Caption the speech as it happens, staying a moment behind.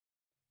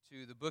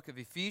to the book of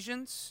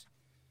Ephesians.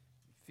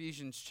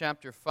 Ephesians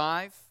chapter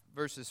 5,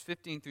 verses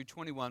 15 through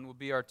 21 will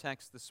be our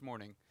text this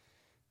morning.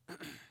 The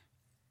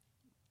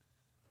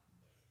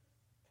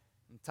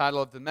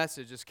title of the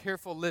message is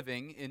Careful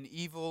Living in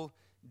Evil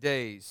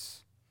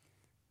Days.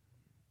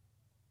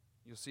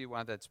 You'll see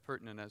why that's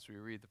pertinent as we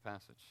read the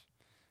passage.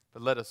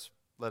 But let us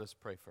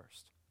pray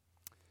first.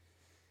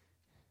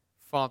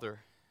 Father,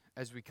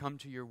 as we come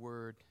to your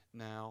word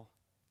now,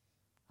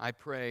 I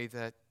pray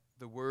that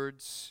the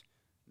words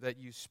that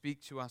you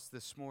speak to us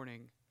this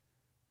morning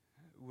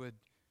would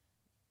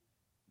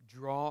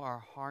draw our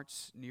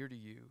hearts near to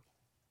you.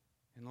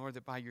 And Lord,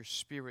 that by your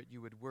Spirit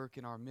you would work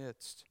in our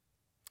midst.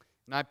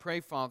 And I pray,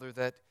 Father,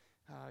 that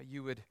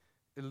you would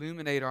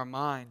illuminate our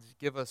minds,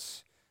 give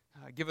us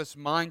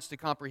minds to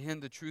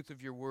comprehend the truth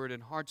of your word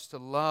and hearts to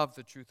love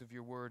the truth of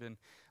your word and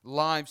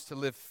lives to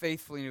live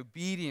faithfully and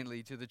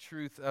obediently to the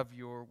truth of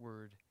your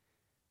word.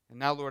 And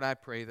now, Lord, I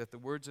pray that the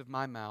words of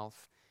my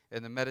mouth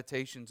and the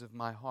meditations of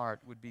my heart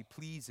would be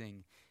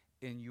pleasing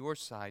in your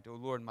sight, O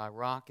Lord, my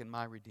rock and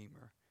my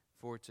redeemer.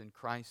 For it's in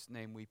Christ's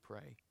name we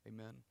pray.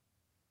 Amen.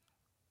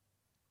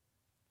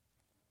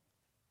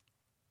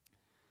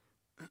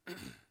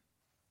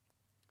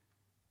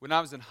 When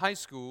I was in high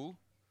school,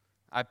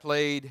 I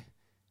played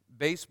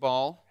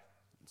baseball.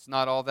 It's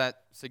not all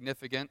that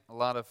significant. A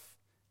lot of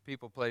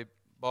people play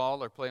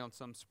ball or play on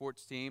some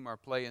sports team or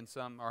play in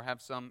some or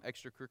have some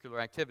extracurricular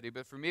activity.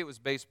 But for me, it was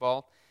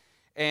baseball.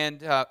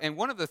 And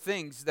one of the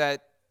things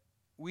that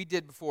we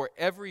did before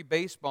every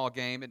baseball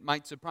game, it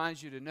might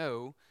surprise you to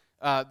know,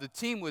 the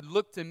team would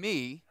look to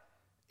me,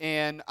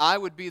 and I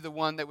would be the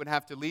one that would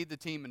have to lead the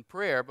team in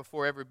prayer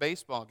before every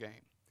baseball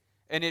game.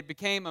 And it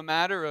became a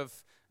matter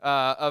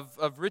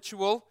of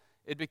ritual.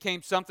 It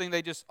became something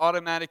they just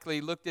automatically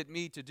looked at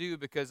me to do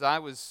because I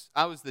was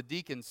the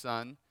deacon's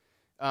son.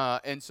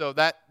 And so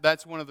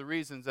that's one of the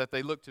reasons that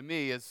they looked to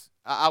me, as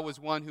I was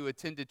one who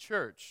attended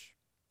church.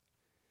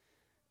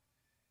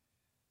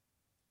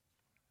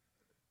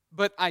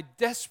 But I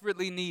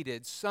desperately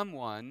needed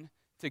someone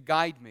to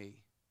guide me,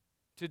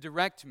 to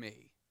direct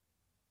me,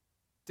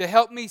 to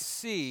help me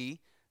see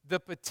the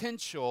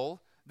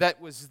potential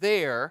that was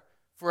there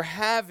for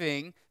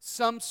having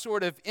some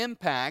sort of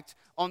impact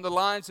on the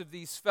lives of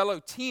these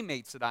fellow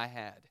teammates that I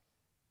had.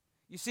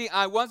 You see,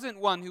 I wasn't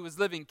one who was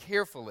living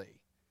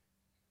carefully.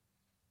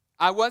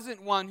 I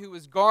wasn't one who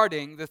was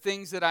guarding the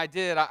things that I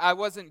did. I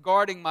wasn't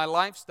guarding my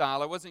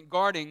lifestyle. I wasn't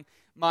guarding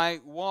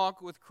my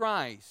walk with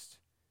Christ.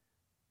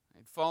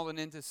 I'd fallen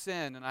into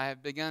sin, and I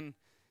have begun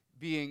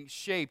being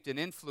shaped and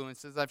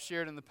influenced, as I've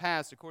shared in the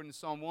past, according to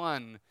Psalm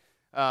 1,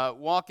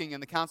 walking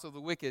in the counsel of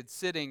the wicked,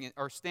 sitting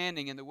or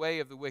standing in the way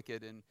of the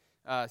wicked, and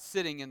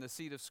sitting in the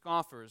seat of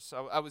scoffers.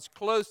 So I was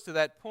close to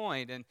that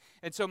point,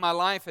 and so my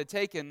life had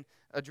taken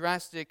a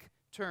drastic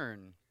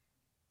turn.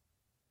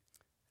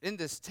 In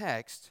this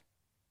text,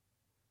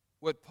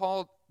 what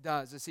Paul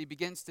does is he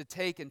begins to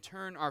take and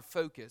turn our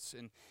focus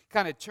and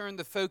kind of turn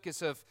the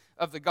focus of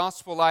the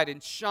gospel light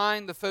and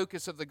shine the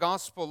focus of the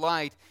gospel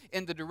light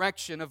in the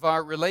direction of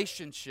our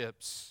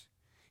relationships.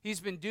 He's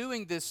been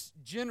doing this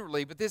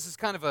generally, but this is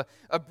kind of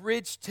a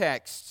bridge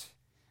text.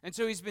 And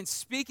so he's been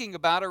speaking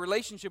about our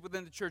relationship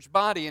within the church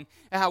body and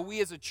how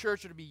we as a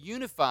church are to be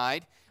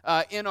unified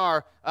in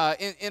our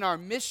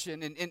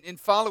mission in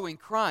following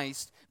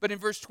Christ. But in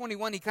verse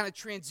 21, he kind of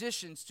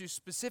transitions to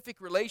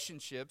specific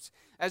relationships,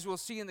 as we'll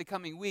see in the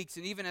coming weeks,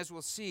 and even as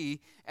we'll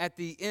see at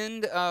the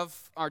end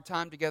of our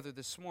time together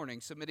this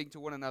morning, submitting to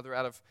one another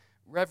out of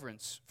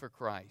reverence for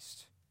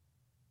Christ.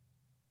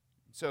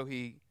 So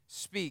he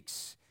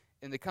speaks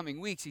in the coming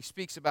weeks, he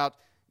speaks about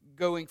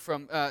going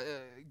from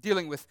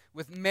dealing with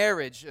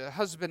marriage, a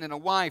husband and a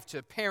wife,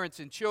 to parents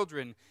and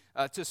children,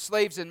 to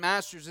slaves and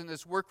masters in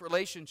this work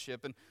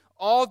relationship. And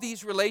all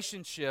these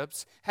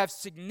relationships have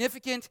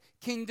significant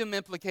kingdom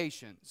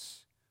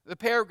implications. The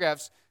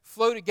paragraphs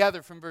flow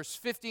together from verse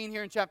 15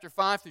 here in chapter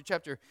 5 through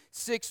chapter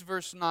 6,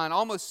 verse 9,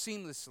 almost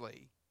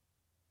seamlessly.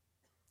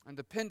 And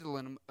the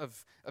pendulum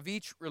of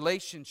each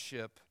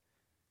relationship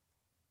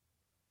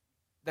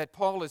that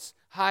Paul is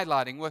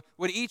highlighting,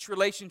 what each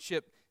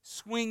relationship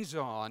swings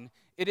on,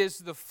 it is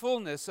the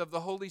fullness of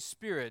the Holy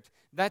Spirit.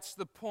 That's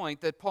the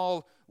point that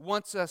Paul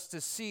wants us to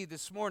see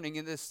this morning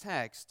in this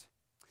text.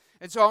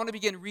 And so I want to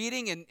begin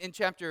reading in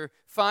chapter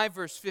 5,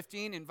 verse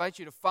 15. I invite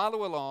you to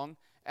follow along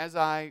as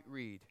I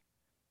read.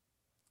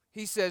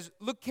 He says,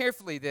 "Look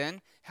carefully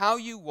then how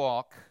you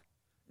walk,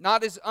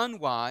 not as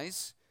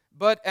unwise,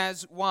 but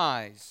as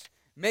wise,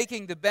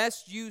 making the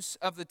best use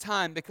of the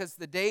time, because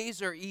the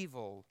days are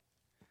evil.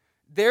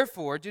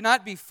 Therefore, do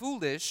not be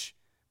foolish,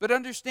 but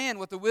understand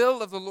what the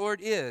will of the Lord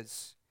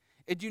is.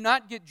 And do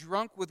not get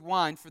drunk with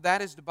wine, for that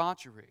is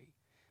debauchery,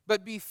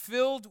 but be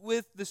filled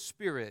with the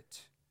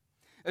Spirit,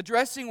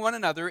 addressing one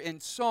another in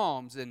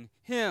psalms and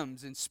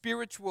hymns and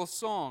spiritual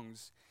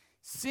songs,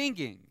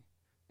 singing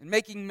and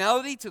making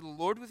melody to the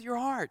Lord with your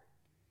heart,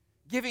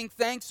 giving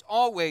thanks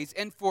always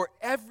and for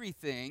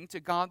everything to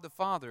God the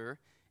Father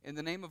in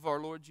the name of our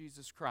Lord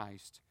Jesus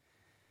Christ,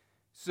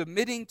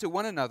 submitting to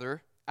one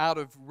another out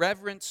of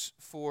reverence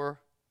for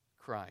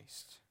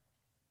Christ."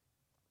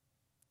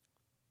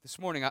 This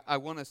morning, I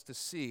want us to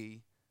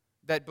see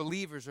that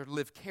believers are to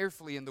live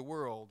carefully in the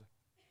world,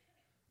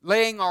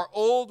 laying our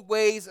old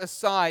ways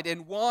aside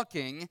and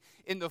walking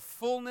in the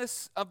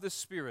fullness of the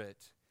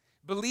Spirit.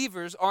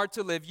 Believers are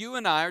to live, you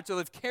and I are to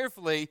live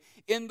carefully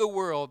in the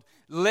world,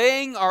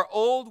 laying our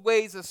old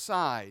ways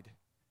aside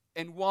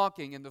and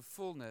walking in the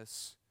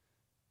fullness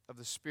of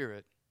the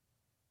Spirit.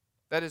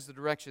 That is the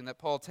direction that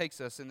Paul takes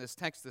us in this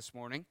text this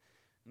morning,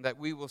 and that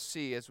we will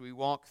see as we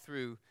walk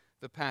through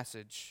the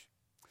passage.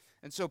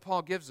 And so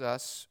Paul gives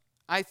us,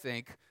 I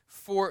think,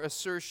 4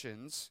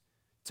 assertions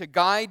to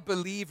guide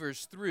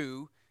believers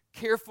through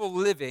careful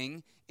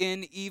living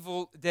in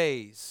evil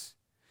days.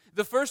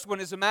 The first one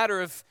is a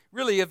matter of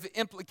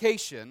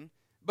implication,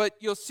 but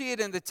you'll see it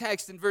in the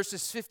text in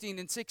verses 15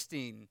 and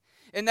 16.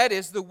 And that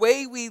is, the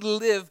way we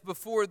live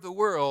before the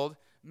world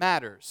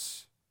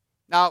matters.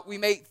 Now, we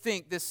may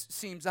think this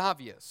seems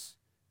obvious,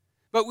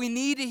 but we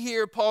need to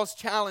hear Paul's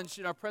challenge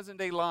in our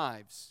present-day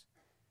lives.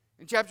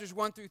 In chapters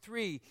 1 through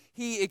 3,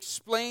 he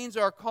explains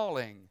our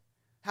calling,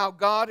 how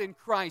God in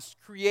Christ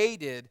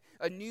created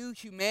a new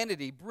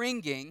humanity,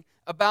 bringing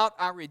about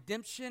our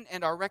redemption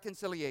and our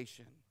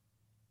reconciliation.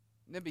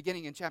 And then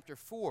beginning in chapter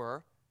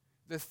 4,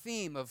 the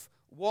theme of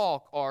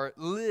walk or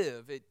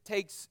live, it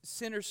takes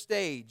center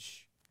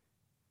stage.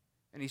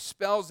 And he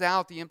spells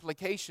out the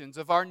implications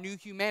of our new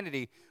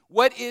humanity.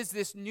 What is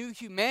this new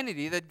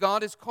humanity that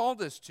God has called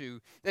us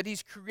to, that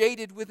He's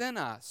created within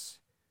us?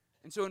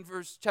 And so in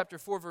chapter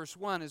 4, verse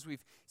 1, as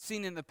we've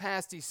seen in the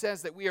past, he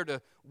says that we are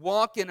to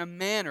walk in a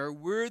manner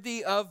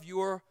worthy of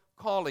your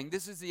calling.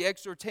 This is the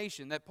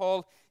exhortation that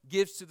Paul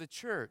gives to the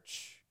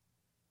church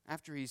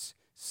after he's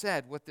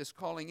said what this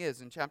calling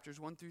is in chapters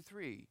 1 through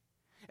 3.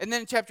 And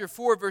then in chapter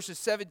 4, verses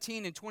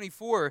 17 and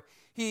 24,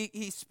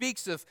 he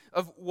speaks of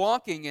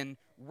walking in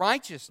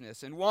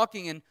righteousness and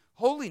walking in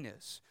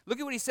holiness.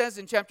 Look at what he says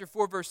in chapter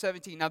 4, verse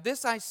 17. Now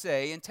this I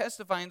say and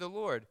testify in the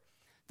Lord,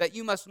 that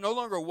you must no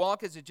longer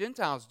walk as the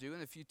Gentiles do in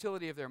the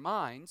futility of their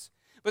minds.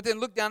 But then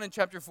look down in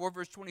chapter 4,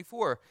 verse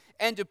 24.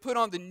 And to put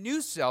on the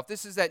new self,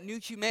 this is that new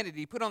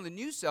humanity, put on the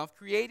new self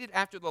created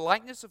after the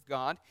likeness of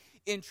God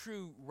in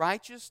true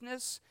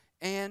righteousness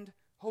and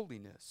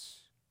holiness.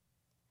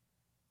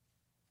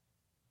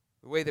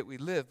 The way that we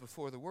live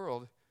before the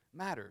world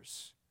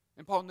matters.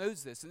 And Paul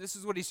knows this. And this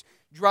is what he's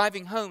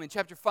driving home in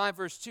chapter 5,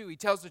 verse 2. He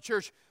tells the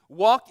church,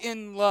 walk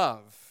in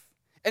love.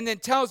 And then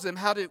tells them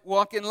how to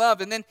walk in love.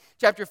 And then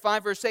chapter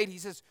 5, verse 8, he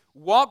says,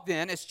 walk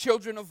then as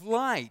children of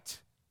light.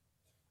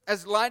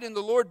 As light in the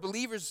Lord,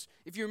 believers,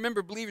 if you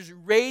remember, believers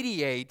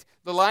radiate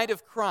the light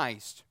of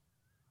Christ.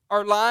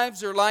 Our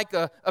lives are like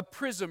a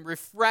prism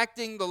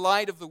refracting the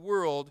light of the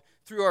world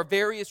through our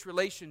various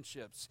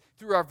relationships,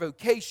 through our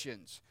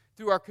vocations,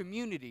 through our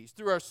communities,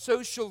 through our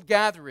social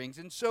gatherings,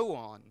 and so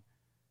on.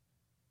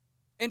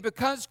 And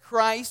because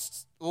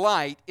Christ's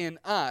light in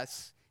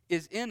us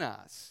is in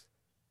us,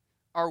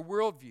 our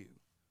worldview,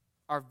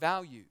 our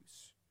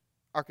values,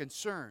 our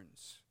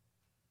concerns,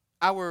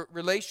 our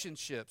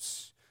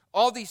relationships,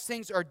 all these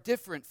things are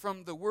different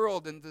from the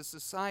world and the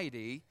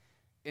society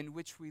in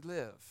which we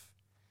live.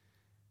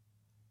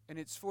 And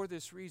it's for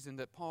this reason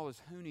that Paul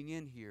is honing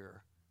in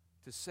here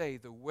to say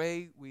the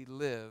way we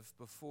live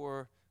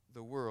before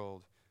the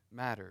world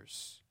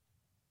matters.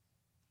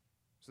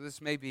 So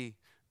this may be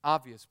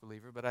obvious,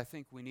 believer, but I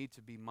think we need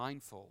to be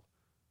mindful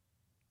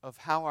of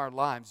how our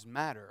lives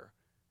matter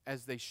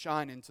as they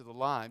shine into the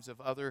lives of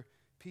other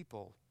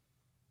people.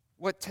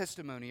 What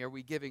testimony are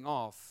we giving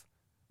off?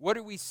 What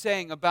are we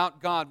saying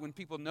about God when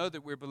people know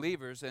that we're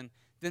believers and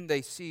then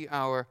they see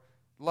our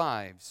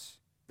lives?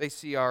 They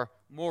see our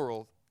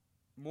morals.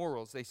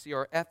 They see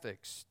our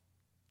ethics.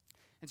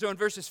 And so in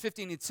verses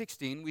 15 and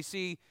 16, we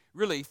see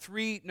really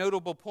 3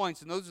 notable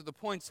points, and those are the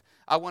points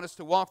I want us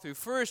to walk through.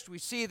 First, we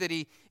see that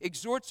he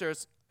exhorts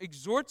us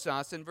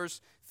in verse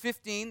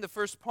 15, the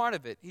first part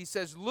of it. He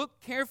says, look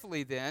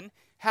carefully then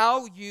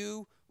how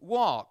you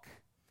walk.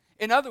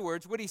 In other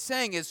words, what he's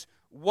saying is,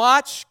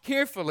 watch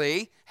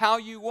carefully how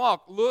you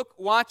walk. Look,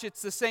 watch,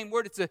 it's the same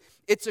word.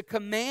 It's a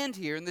command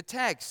here in the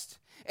text.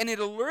 And it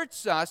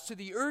alerts us to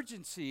the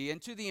urgency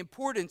and to the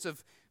importance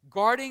of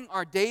guarding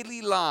our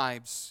daily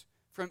lives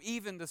from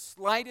even the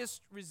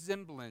slightest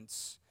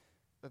resemblance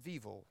of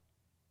evil.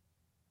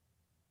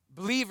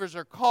 Believers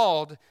are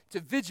called to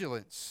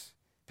vigilance,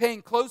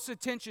 paying close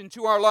attention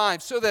to our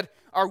lives so that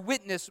our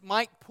witness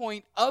might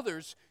point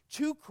others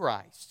to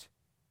Christ.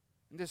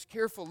 And this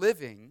careful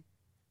living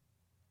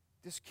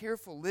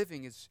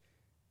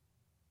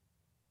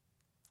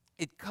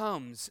it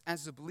comes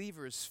as the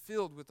believer is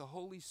filled with the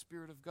Holy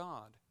Spirit of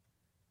God.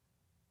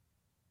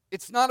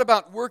 It's not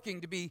about working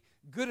to be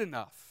good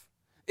enough.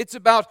 It's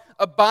about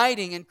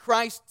abiding in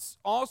Christ's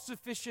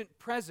all-sufficient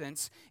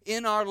presence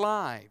in our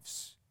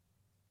lives.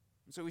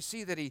 And so we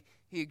see that he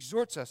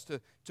exhorts us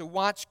to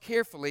watch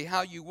carefully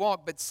how you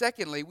walk. But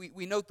secondly,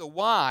 we note the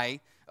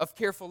why of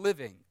careful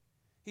living.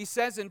 He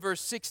says in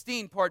verse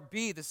 16, part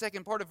B, the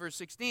second part of verse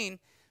 16,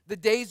 the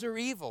days are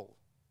evil.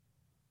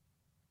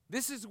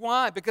 This is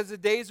why, because the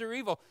days are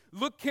evil.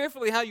 Look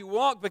carefully how you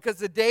walk, because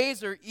the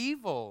days are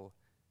evil.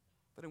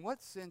 But in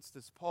what sense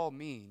does Paul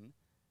mean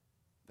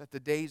that the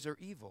days are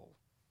evil?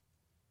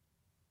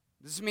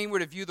 Does this mean we're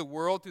to view the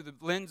world through the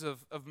lens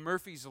of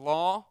Murphy's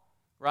Law,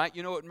 right?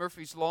 You know what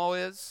Murphy's Law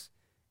is?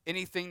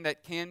 Anything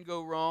that can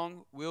go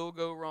wrong will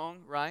go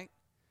wrong, right?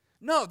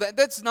 No,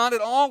 that's not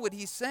at all what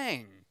he's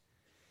saying.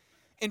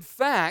 In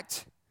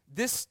fact,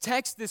 this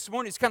text this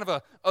morning is kind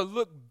of a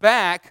look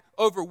back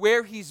over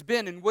where he's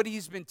been and what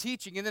he's been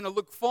teaching, and then a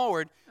look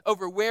forward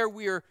over where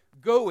we're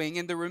going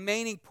in the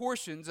remaining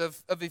portions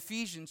of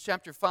Ephesians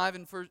chapter 5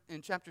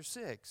 and chapter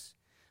 6.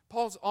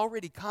 Paul's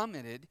already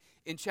commented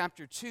in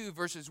chapter 2,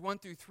 verses 1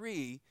 through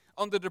 3,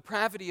 on the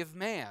depravity of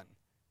man.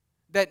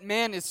 That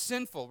man is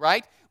sinful,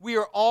 right? We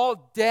are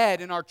all dead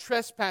in our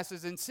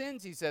trespasses and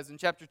sins, he says in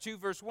chapter 2,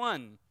 verse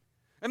 1.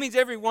 That means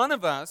every one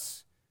of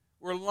us,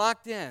 we're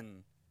locked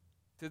in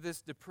to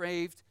this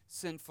depraved,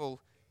 sinful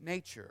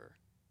nature.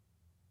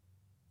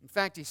 In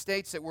fact, he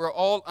states that we're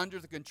all under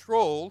the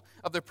control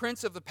of the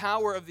prince of the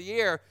power of the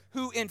air,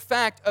 who in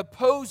fact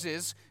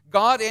opposes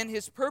God and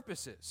his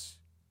purposes.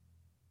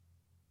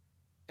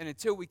 And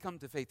until we come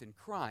to faith in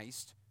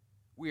Christ,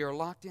 we are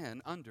locked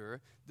in under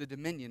the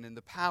dominion and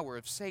the power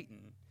of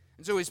Satan.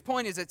 And so his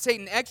point is that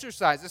Satan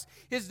exercises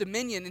his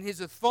dominion and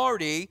his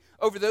authority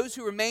over those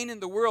who remain in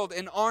the world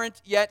and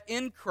aren't yet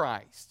in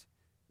Christ.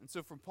 And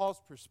so from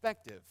Paul's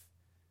perspective,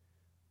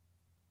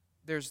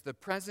 there's the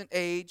present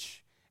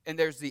age and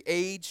there's the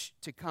age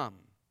to come.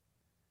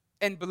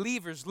 And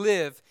believers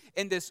live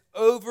in this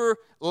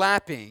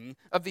overlapping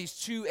of these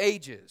two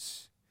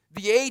ages.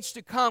 The age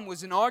to come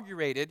was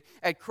inaugurated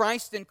at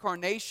Christ's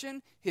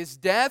incarnation, his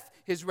death,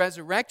 his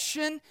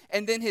resurrection,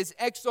 and then his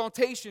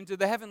exaltation to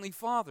the heavenly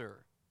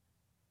Father.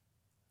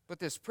 But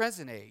this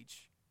present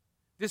age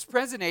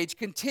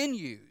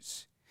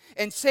continues.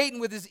 And Satan,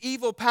 with his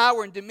evil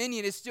power and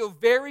dominion, is still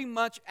very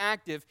much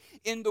active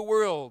in the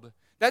world.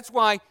 That's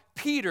why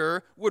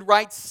Peter would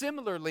write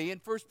similarly in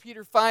 1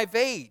 Peter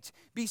 5:8.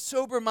 Be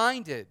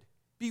sober-minded,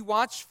 be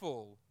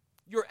watchful.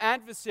 Your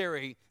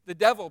adversary, the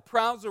devil,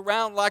 prowls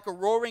around like a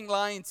roaring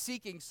lion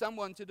seeking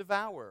someone to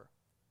devour.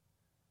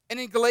 And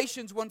in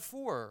Galatians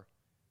 1:4,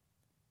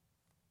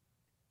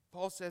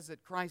 Paul says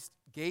that Christ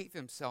gave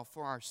himself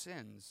for our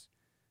sins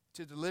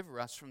to deliver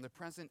us from the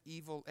present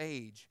evil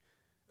age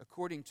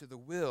according to the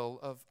will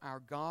of our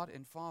God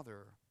and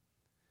Father.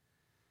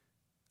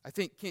 I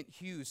think Kent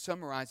Hughes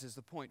summarizes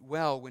the point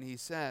well when he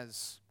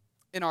says,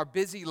 in our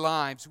busy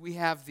lives, we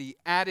have the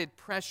added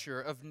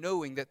pressure of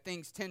knowing that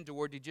things tend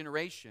toward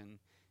degeneration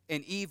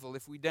and evil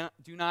if we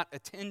do not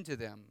attend to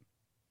them.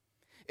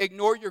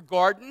 Ignore your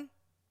garden,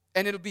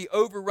 and it'll be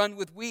overrun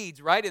with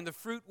weeds, right? And the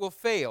fruit will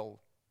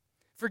fail.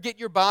 Forget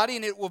your body,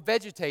 and it will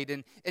vegetate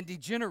and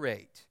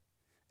degenerate.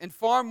 And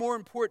far more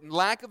important,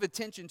 lack of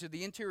attention to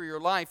the interior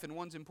life and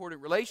one's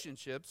important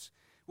relationships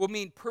will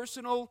mean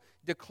personal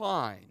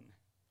decline.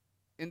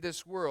 In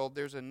this world,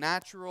 there's a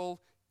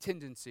natural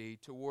tendency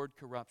toward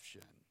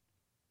corruption.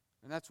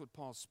 And that's what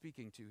Paul's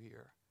speaking to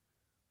here.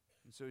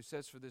 And so he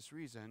says, for this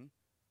reason,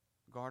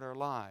 guard our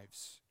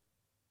lives.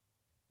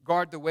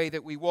 Guard the way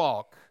that we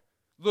walk.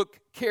 Look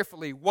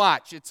carefully,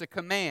 watch. It's a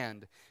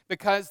command,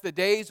 because the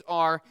days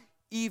are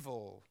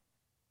evil.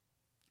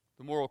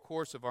 The moral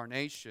course of our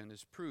nation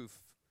is proof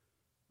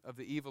of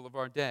the evil of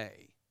our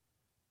day.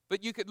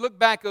 But you could look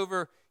back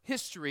over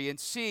history and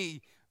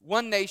see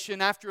one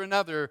nation after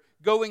another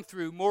going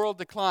through moral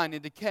decline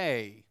and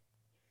decay.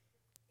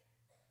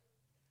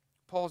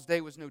 Paul's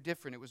day was no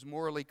different. It was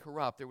morally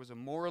corrupt. There was a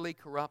morally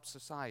corrupt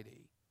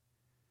society.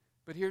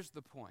 But here's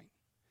the point.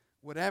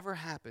 Whatever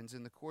happens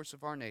in the course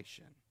of our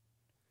nation,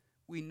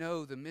 we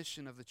know the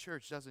mission of the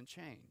church doesn't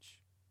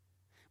change.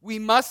 We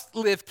must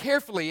live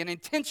carefully and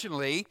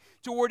intentionally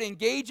toward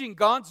engaging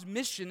God's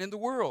mission in the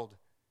world.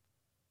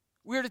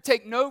 We are to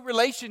take no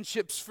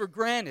relationships for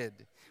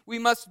granted. We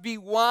must be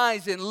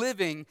wise in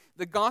living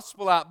the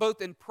gospel out,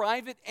 both in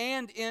private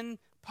and in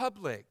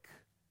public.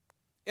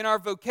 In our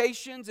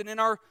vocations and in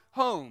our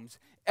homes,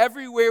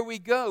 everywhere we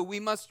go, we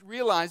must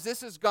realize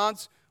this is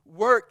God's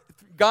work.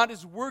 God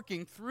is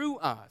working through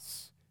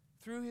us,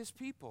 through His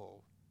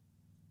people.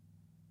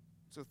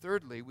 So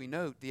thirdly, we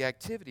note the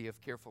activity of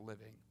careful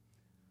living.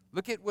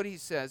 Look at what he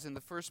says in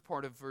the first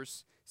part of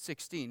verse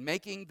 16,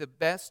 making the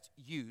best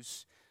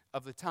use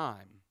of the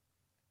time.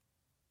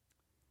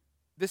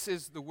 This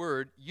is the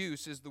word,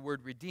 use is the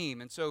word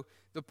redeem. And so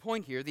the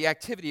point here, the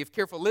activity of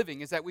careful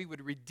living, is that we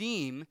would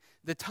redeem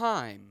the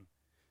time.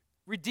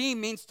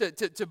 Redeem means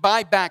to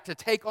buy back, to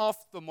take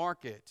off the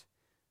market.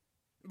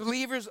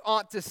 Believers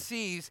ought to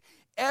seize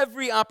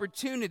every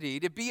opportunity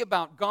to be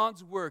about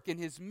God's work and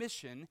His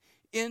mission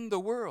in the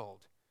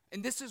world.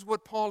 And this is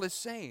what Paul is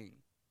saying.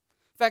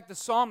 In fact, the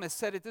psalmist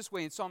said it this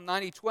way in Psalm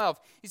 90:12.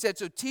 He said,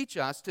 so teach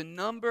us to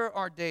number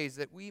our days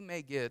that we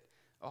may get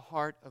a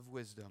heart of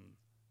wisdom.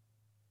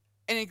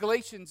 And in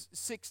Galatians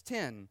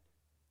 6:10,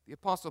 the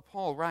Apostle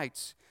Paul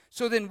writes,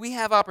 so then, as we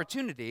have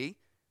opportunity,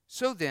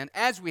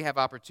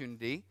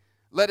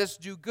 let us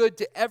do good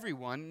to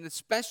everyone, and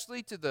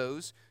especially to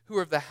those who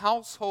are of the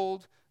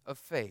household of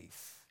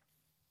faith.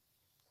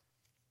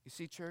 You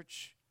see,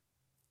 church,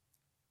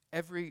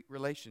 Every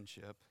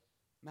relationship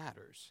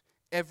matters.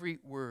 Every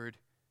word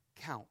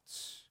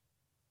counts.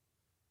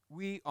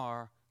 We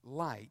are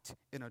light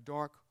in a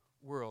dark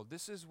world.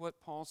 This is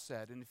what Paul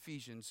said in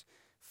Ephesians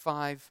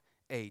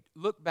 5:8.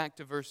 Look back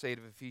to verse 8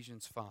 of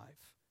Ephesians 5.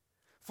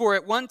 For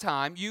at one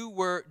time you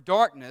were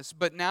darkness,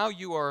 but now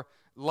you are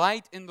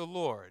light in the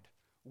Lord.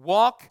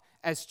 Walk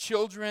as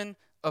children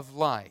of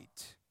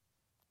light.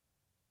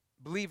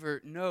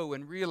 Believer, know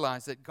and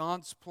realize that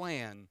God's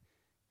plan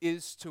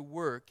is to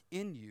work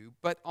in you,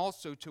 but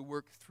also to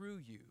work through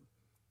you.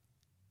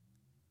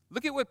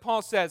 Look at what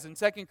Paul says in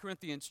 2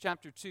 Corinthians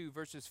chapter 2,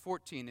 verses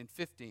 14 and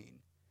 15.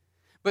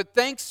 But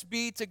thanks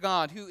be to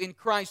God, who in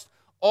Christ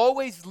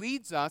always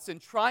leads us in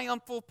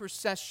triumphal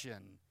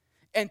procession,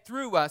 and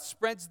through us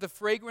spreads the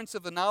fragrance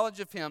of the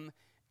knowledge of Him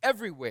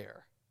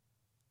everywhere.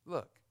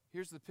 Look,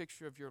 here's the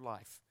picture of your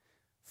life.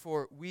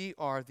 For we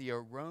are the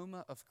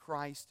aroma of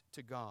Christ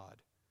to God,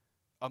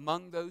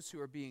 among those who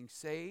are being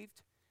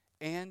saved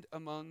and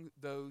among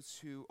those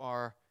who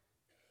are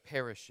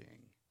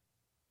perishing.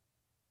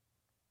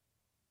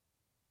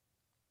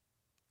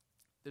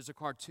 There's a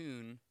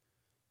cartoon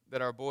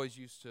that our boys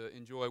used to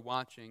enjoy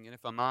watching, and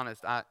if I'm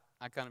honest, I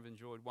kind of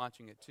enjoyed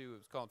watching it too. It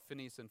was called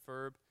Phineas and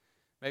Ferb.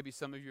 Maybe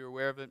some of you are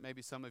aware of it,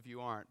 maybe some of you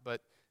aren't.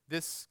 But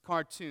this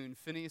cartoon,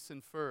 Phineas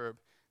and Ferb,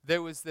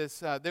 there was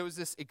this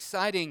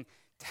exciting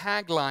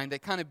tagline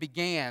that kind of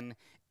began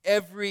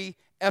every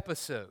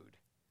episode.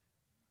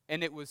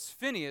 And it was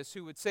Phineas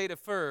who would say to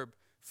Ferb,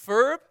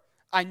 Ferb,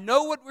 I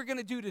know what we're going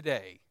to do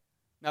today.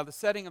 Now, the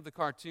setting of the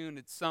cartoon,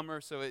 it's summer,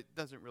 so it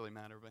doesn't really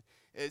matter.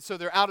 But so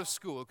they're out of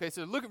school, okay?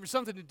 So they're looking for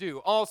something to do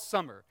all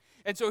summer.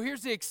 And so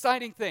here's the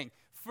exciting thing.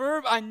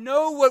 Ferb, I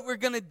know what we're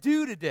going to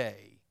do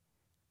today.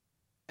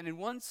 And in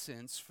one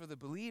sense, for the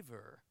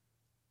believer,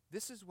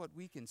 this is what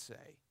we can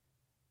say.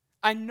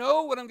 I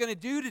know what I'm going to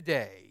do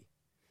today.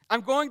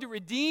 I'm going to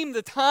redeem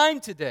the time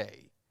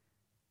today.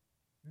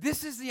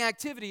 This is the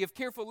activity of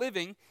careful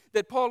living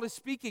that Paul is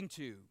speaking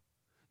to.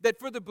 That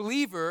for the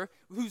believer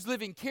who's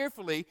living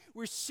carefully,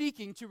 we're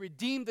seeking to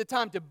redeem the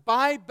time, to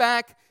buy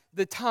back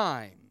the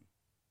time.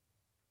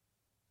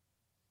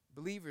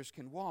 Believers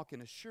can walk in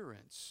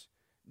assurance,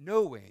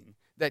 knowing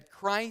that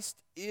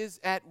Christ is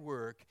at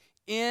work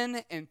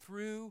in and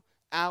through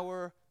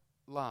our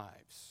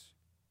lives.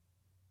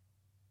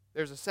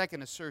 There's a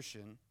second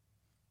assertion,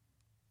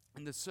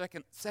 and the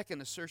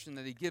second assertion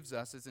that he gives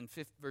us is in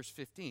verse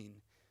 15.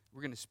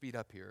 We're going to speed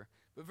up here.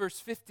 But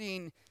verse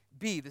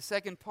 15b, the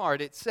second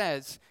part, it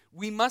says,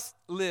 we must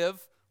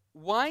live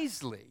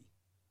wisely.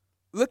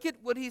 Look at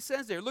what he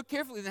says there. Look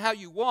carefully at how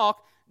you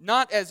walk,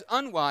 not as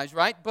unwise,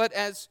 right, but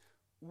as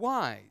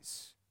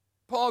wise.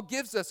 Paul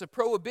gives us a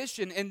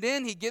prohibition, and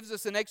then he gives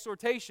us an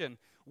exhortation.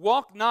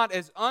 Walk not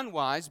as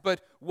unwise,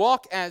 but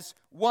walk as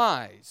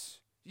wise.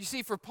 You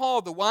see, for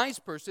Paul, the wise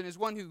person is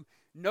one who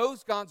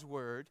knows God's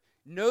word,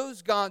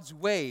 knows God's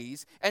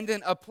ways, and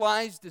then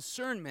applies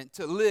discernment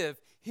to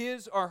live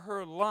his or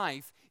her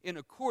life in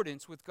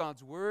accordance with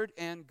God's word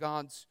and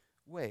God's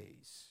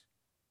ways.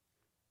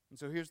 And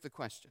so here's the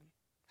question.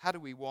 How do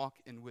we walk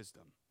in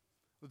wisdom?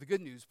 Well, the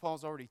good news,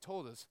 Paul's already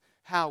told us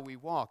how we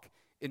walk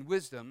in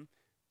wisdom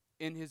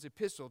in his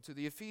epistle to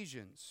the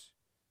Ephesians.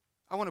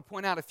 I want to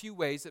point out a few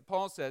ways that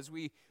Paul says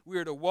we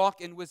are to walk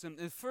in wisdom.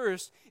 The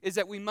first is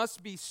that we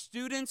must be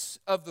students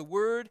of the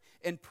word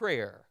and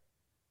prayer.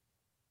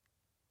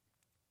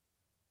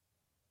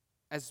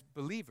 As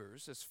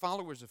believers, as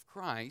followers of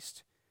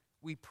Christ,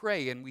 we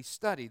pray and we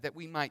study that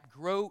we might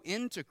grow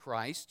into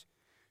Christ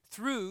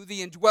through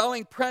the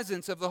indwelling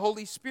presence of the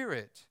Holy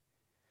Spirit.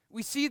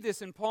 We see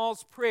this in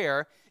Paul's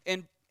prayer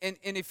in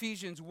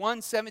Ephesians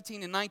 1,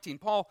 17 and 19.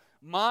 Paul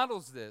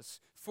models this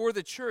for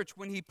the church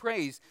when he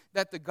prays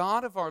that the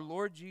God of our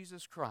Lord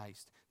Jesus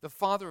Christ, the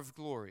Father of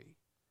glory,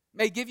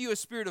 may give you a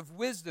spirit of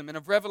wisdom and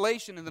of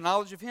revelation in the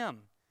knowledge of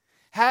Him,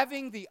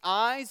 having the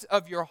eyes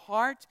of your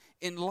heart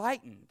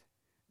enlightened,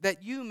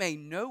 that you may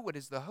know what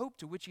is the hope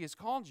to which He has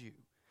called you.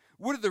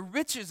 What are the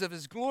riches of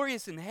His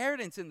glorious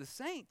inheritance in the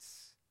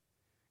saints?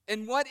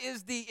 And what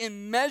is the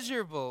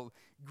immeasurable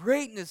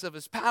greatness of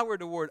His power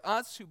toward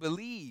us who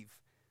believe,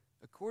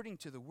 according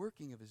to the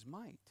working of His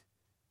might?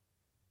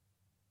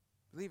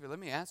 Believer, let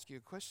me ask you a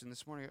question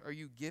this morning. Are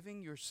you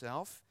giving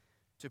yourself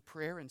to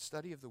prayer and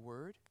study of the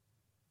Word?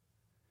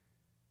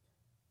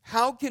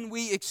 How can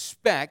we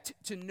expect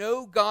to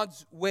know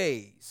God's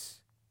ways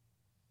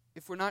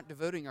if we're not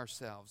devoting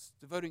ourselves,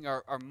 devoting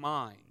our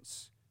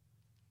minds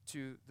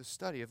to the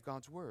study of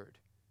God's Word?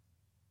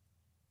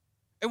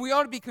 And we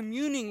ought to be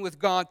communing with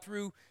God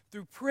through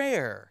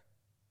prayer.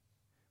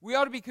 We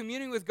ought to be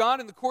communing with God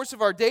in the course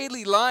of our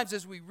daily lives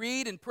as we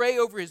read and pray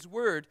over His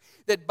Word,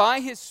 that by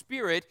His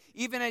Spirit,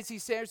 even as He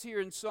says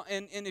here in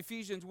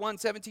Ephesians 1,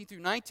 17 through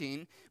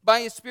 19,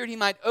 by His Spirit He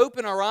might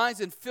open our eyes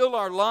and fill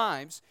our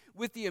lives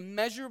with the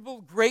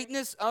immeasurable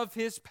greatness of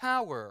His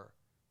power.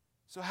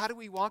 So how do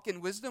we walk in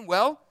wisdom?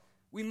 Well,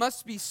 we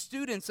must be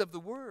students of the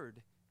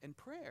Word and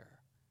prayer.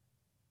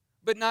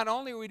 But not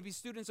only are we to be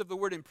students of the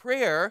Word and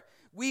prayer,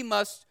 we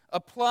must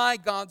apply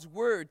God's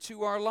Word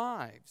to our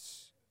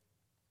lives.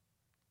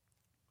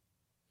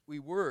 we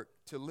work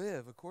to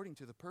live according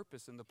to the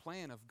purpose and the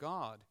plan of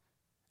God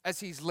as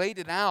He's laid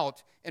it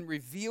out and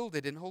revealed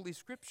it in Holy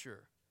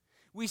Scripture.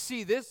 We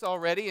see this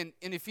already in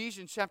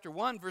Ephesians chapter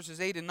 1, verses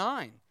 8 and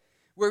 9,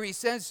 where he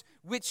says,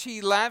 which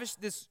He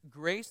lavished, this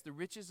grace, the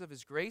riches of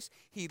His grace,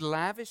 He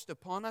lavished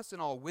upon us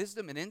in all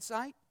wisdom and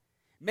insight,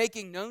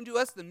 making known to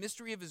us the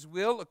mystery of His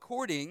will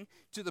according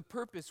to the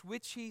purpose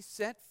which He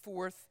set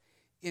forth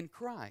in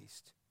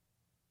Christ.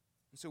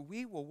 And so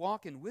we will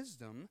walk in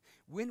wisdom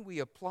when we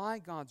apply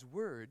God's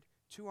Word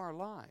to our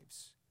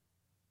lives.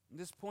 And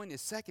this point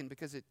is second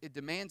because it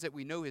demands that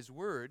we know His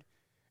Word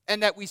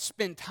and that we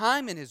spend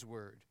time in His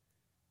Word.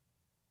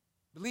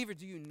 Believer,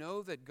 do you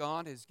know that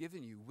God has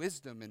given you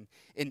wisdom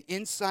and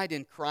insight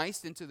in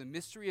Christ into the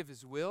mystery of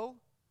His will?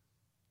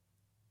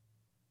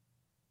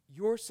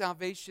 Your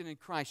salvation in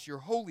Christ, your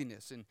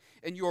holiness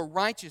and your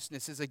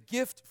righteousness is a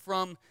gift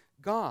from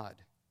God.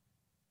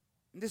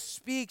 And this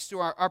speaks to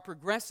our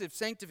progressive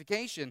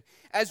sanctification.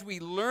 As we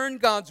learn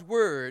God's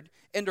Word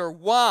and are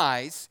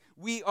wise,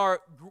 we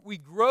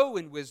grow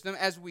in wisdom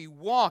as we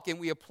walk and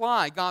we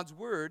apply God's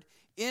Word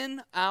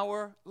in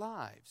our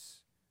lives.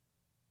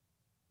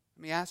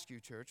 Let me ask you,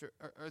 church,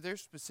 are there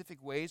specific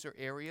ways or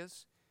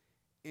areas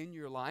in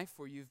your life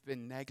where you've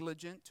been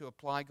negligent to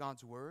apply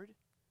God's Word?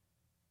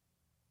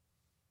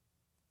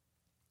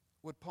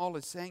 What Paul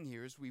is saying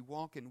here is we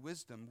walk in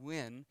wisdom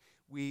when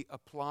we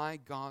apply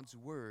God's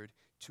Word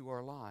to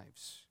our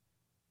lives.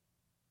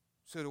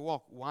 So to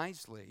walk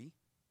wisely,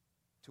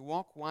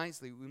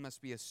 we must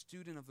be a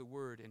student of the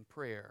Word in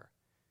prayer.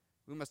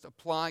 We must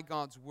apply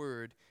God's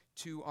Word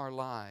to our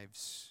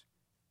lives.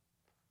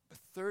 But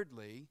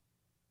thirdly,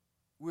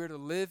 we're to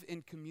live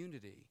in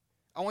community.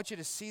 I want you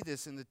to see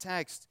this in the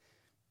text.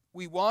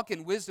 We walk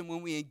in wisdom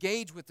when we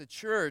engage with the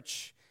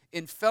church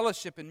in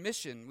fellowship and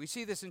mission. We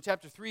see this in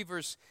chapter 3,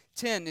 verse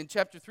 10. In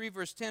chapter 3,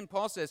 verse 10,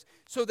 Paul says,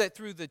 so that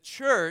through the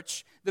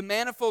church, the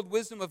manifold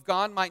wisdom of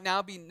God might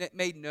now be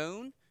made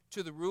known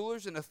to the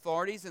rulers and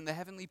authorities in the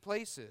heavenly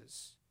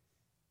places.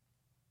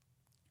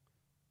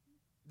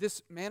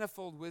 This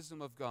manifold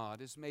wisdom of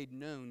God is made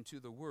known to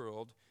the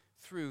world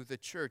through the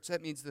church.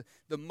 That means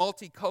the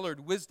multicolored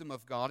wisdom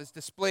of God is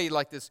displayed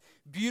like this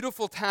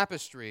beautiful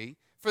tapestry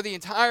for the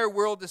entire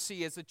world to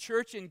see as the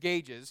church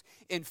engages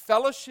in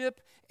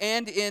fellowship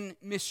and in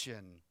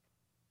mission.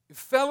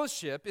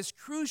 Fellowship is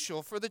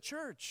crucial for the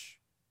church.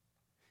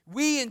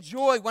 We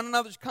enjoy one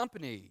another's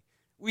company.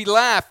 We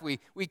laugh, we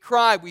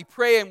cry, we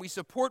pray, and we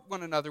support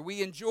one another.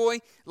 We enjoy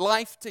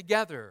life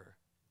together.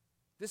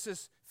 This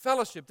is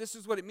fellowship. This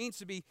is what it means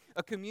to be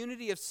a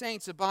community of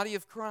saints, a body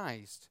of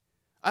Christ.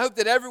 I hope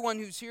that everyone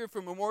who's here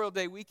for Memorial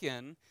Day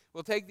weekend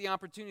will take the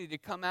opportunity to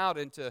come out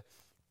and to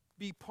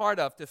be part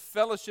of, to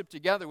fellowship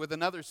together with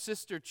another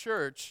sister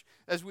church,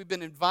 as we've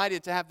been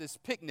invited to have this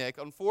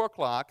picnic on 4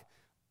 o'clock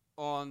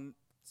on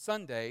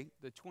Sunday,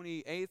 the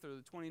 28th or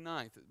the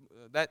 29th,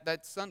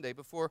 that Sunday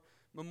before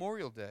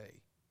Memorial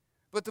Day.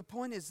 But the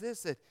point is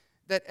this,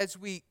 that as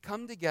we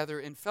come together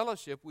in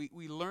fellowship,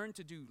 we learn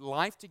to do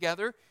life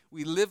together.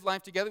 We live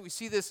life together. We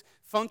see this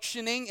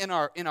functioning in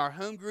our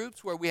home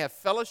groups where we have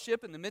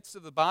fellowship in the midst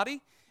of the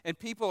body, and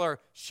people are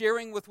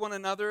sharing with one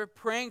another,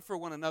 praying for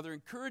one another,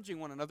 encouraging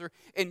one another,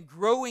 and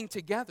growing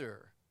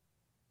together.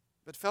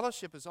 But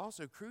fellowship is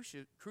also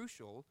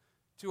crucial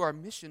to our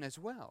mission as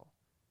well.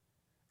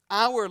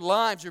 Our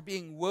lives are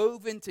being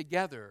woven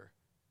together,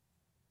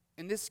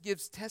 and this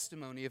gives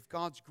testimony of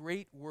God's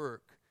great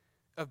work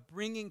of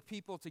bringing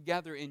people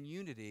together in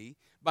unity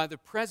by the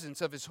presence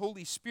of His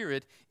Holy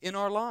Spirit in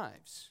our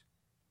lives.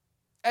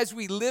 As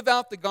we live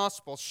out the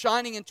gospel,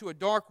 shining into a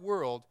dark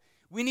world,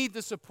 we need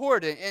the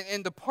support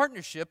and the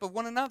partnership of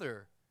one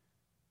another.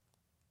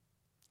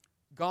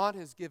 God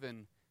has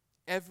given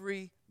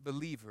every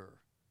believer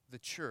the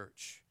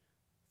church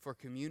for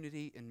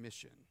community and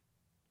mission.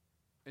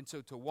 And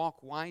so to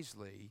walk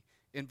wisely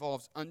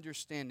involves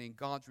understanding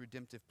God's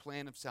redemptive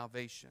plan of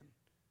salvation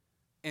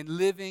and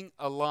living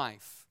a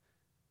life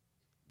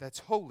that's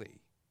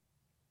holy,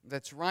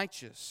 that's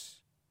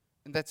righteous,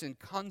 and that's in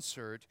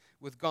concert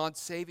with God's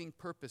saving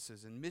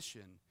purposes and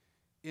mission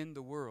in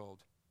the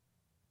world.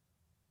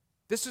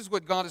 This is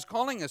what God is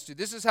calling us to.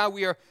 This is how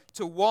we are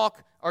to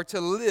walk or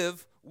to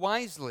live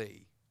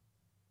wisely.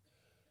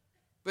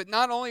 But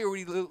not only are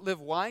we to live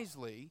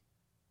wisely,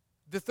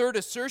 the third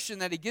assertion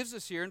that He gives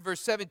us here in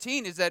verse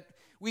 17 is that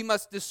we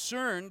must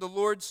discern the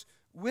Lord's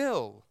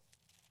will.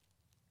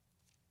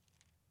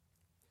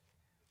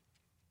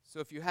 So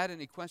if you had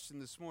any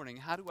question this morning,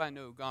 how do I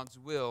know God's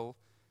will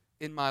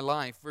in my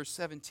life? Verse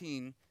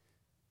 17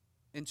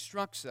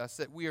 instructs us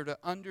that we are to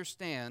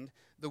understand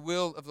the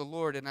will of the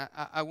Lord. And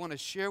I want to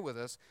share with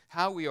us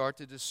how we are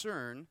to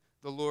discern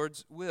the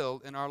Lord's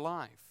will in our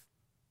life.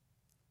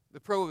 The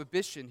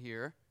prohibition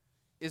here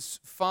is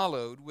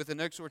followed with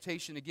an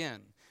exhortation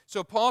again.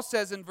 So Paul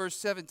says in verse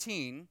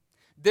 17,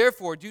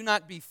 therefore do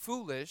not be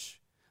foolish,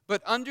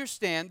 but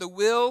understand the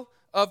will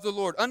of the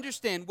Lord.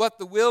 Understand what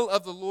the will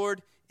of the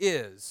Lord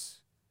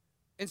is.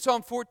 In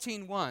Psalm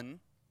 14:1,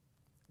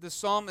 the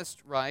psalmist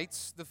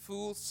writes, the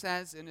fool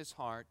says in his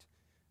heart,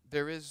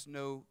 there is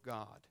no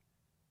God.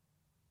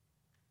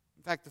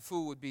 In fact, the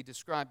fool would be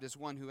described as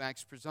one who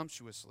acts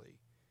presumptuously,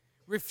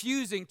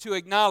 refusing to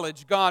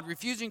acknowledge God,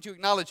 refusing to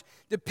acknowledge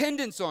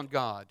dependence on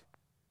God.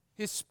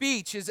 His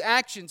speech, his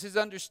actions, his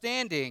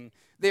understanding,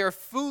 they are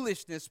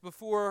foolishness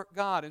before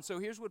God. And so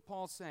here's what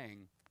Paul's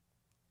saying.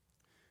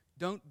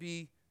 Don't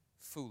be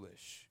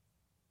foolish.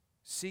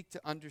 Seek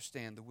to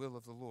understand the will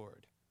of the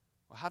Lord.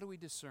 Well, how do we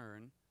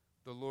discern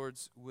the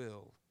Lord's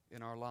will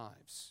in our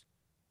lives?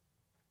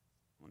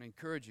 I want to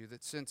encourage you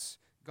that since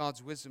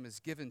God's wisdom is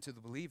given to the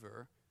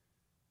believer,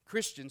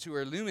 Christians who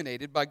are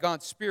illuminated by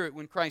God's Spirit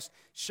when Christ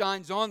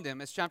shines on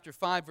them, as chapter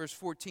 5, verse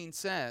 14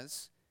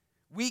 says,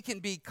 we can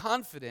be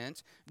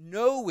confident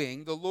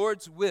knowing the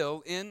Lord's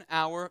will in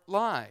our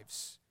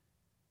lives.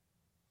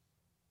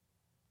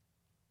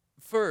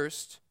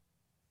 First,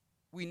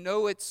 we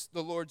know it's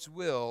the Lord's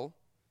will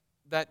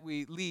that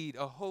we lead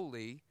a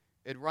holy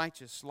and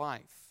righteous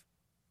life.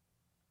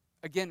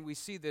 Again, we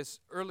see this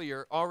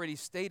earlier already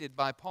stated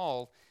by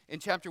Paul in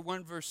chapter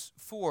 1, verse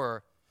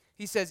 4.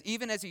 He says,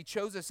 even as he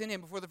chose us in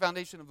him before the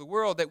foundation of the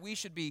world, that we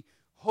should be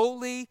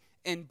holy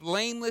and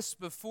blameless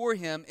before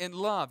him in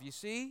love. You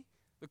see?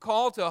 The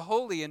call to a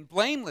holy and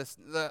blameless,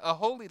 a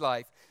holy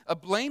life, a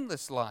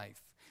blameless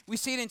life. We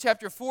see it in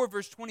chapter 4,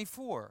 verse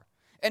 24.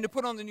 And to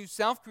put on the new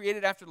self,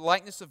 created after the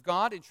likeness of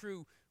God in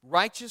true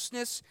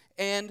righteousness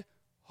and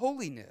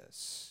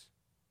holiness.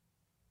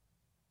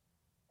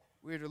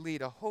 We are to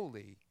lead a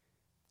holy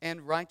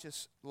and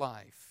righteous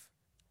life.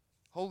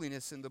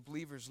 Holiness in the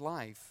believer's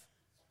life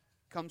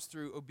comes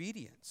through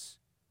obedience.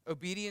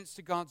 Obedience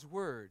to God's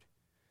word.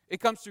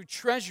 It comes through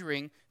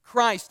treasuring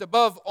Christ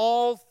above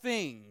all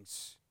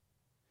things.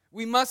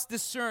 We must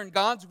discern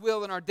God's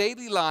will in our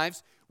daily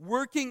lives,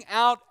 working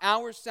out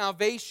our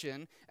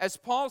salvation, as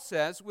Paul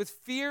says, with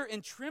fear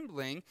and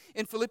trembling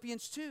in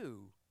Philippians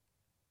 2.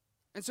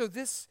 And so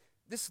this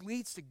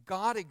leads to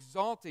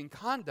God-exalting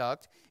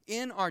conduct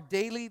in our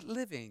daily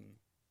living.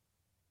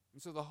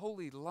 And so the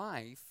holy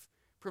life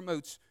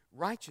promotes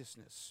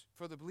righteousness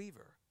for the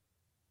believer.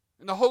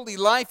 And the holy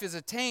life is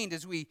attained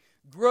as we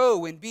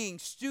grow in being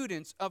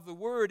students of the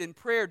Word and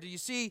prayer. Do you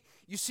see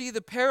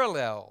the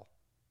parallel?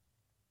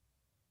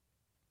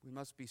 We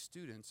must be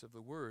students of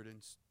the Word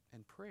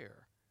and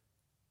prayer.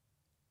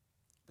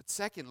 But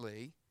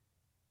secondly,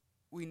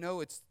 we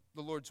know it's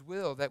the Lord's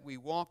will that we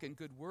walk in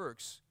good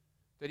works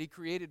that He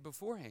created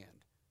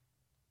beforehand.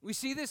 We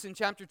see this in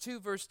chapter 2,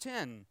 verse 10.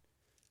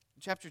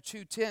 In chapter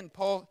 2:10,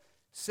 Paul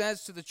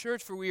says to the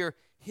church, for we are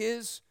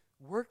His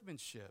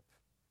workmanship,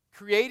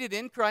 created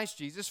in Christ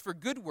Jesus for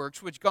good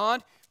works, which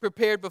God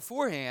prepared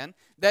beforehand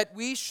that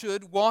we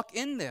should walk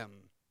in them.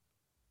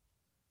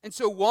 And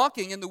so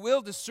walking in the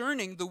will,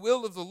 discerning the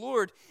will of the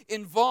Lord,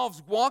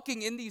 involves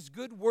walking in these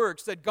good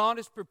works that God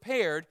has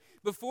prepared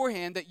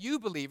beforehand that you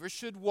believers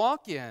should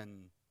walk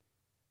in.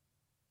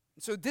 And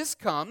so this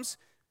comes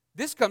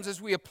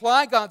as we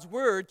apply God's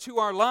word to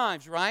our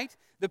lives, right?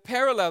 The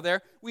parallel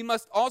there, we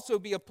must also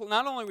be,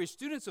 not only are we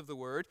students of the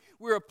word,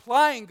 we're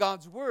applying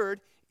God's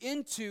word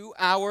into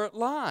our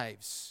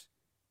lives.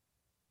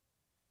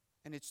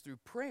 And it's through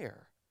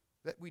prayer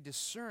that we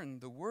discern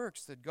the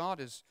works that God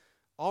has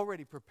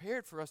already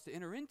prepared for us to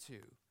enter into.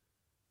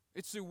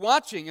 It's through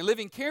watching and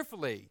living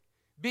carefully,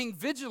 being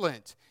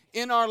vigilant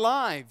in our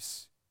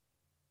lives,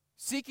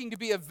 seeking to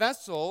be a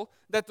vessel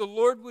that the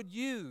Lord would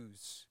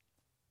use.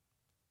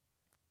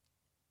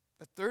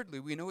 But thirdly,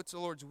 we know it's the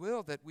Lord's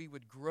will that we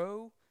would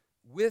grow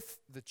with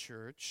the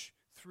church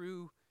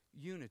through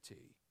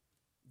unity.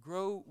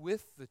 Grow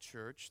with the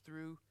church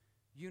through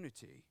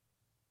unity.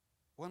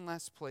 One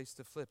last place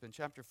to flip. In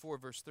chapter 4,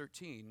 verse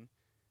 13,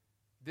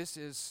 this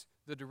is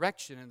the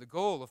direction and the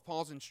goal of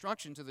Paul's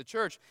instruction to the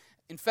church.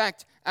 In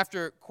fact,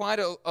 after quite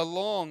a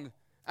long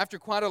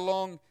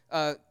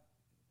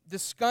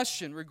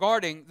discussion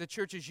regarding the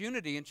church's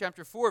unity in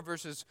chapter 4,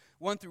 verses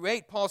 1 through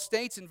 8, Paul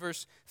states in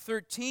verse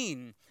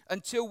 13,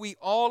 until we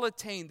all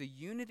attain the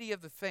unity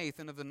of the faith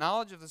and of the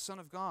knowledge of the Son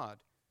of God,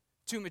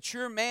 to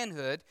mature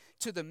manhood,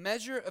 to the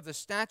measure of the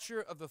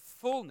stature of the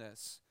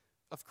fullness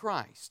of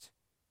Christ.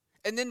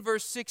 And then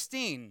verse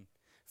 16,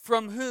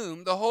 from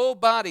whom the whole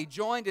body,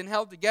 joined and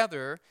held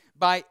together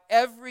by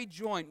every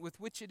joint with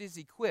which it is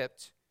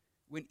equipped,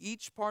 when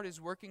each part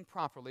is working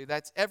properly,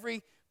 that's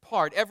every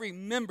part, every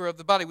member of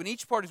the body, when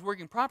each part is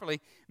working properly,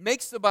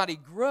 makes the body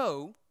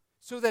grow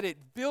so that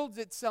it builds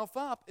itself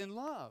up in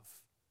love.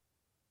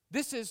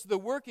 This is the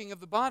working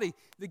of the body,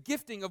 the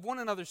gifting of one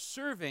another,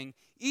 serving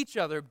each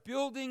other,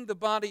 building the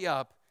body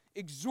up,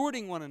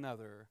 exhorting one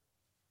another,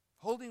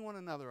 holding one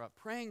another up,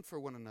 praying for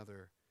one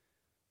another.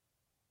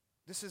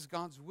 This is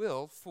God's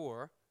will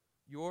for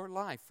your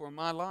life, for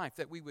my life,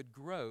 that we would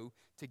grow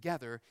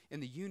together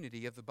in the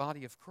unity of the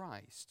body of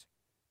Christ.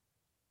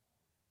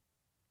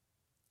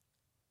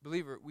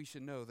 Believer, we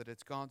should know that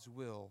it's God's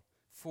will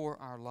for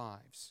our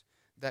lives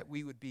that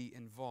we would be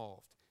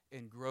involved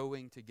in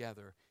growing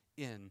together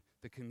in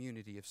the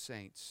community of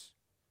saints.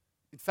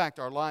 In fact,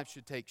 our lives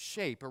should take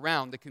shape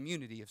around the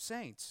community of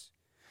saints,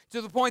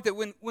 to the point that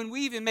when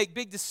we even make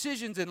big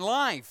decisions in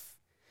life,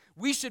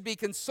 We should be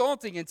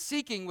consulting and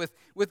seeking with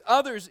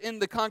others in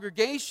the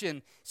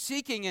congregation,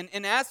 seeking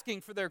and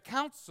asking for their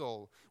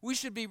counsel. We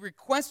should be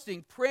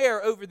requesting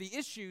prayer over the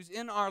issues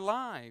in our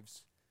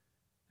lives.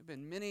 There have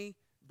been many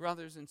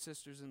brothers and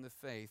sisters in the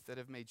faith that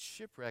have made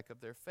shipwreck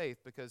of their faith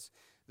because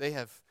they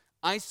have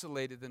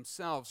isolated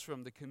themselves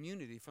from the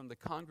community, from the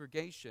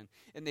congregation,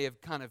 and they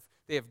have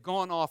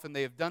gone off and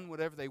they have done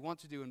whatever they want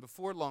to do, and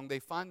before long they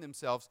find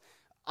themselves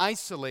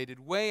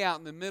isolated way out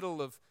in the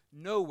middle of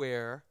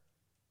nowhere,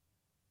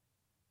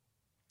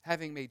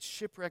 having made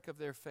shipwreck of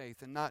their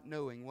faith and not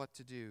knowing what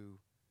to do.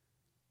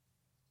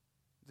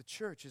 The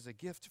church is a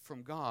gift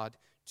from God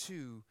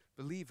to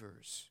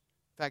believers.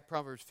 In fact,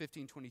 Proverbs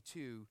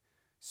 15:22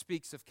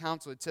 speaks of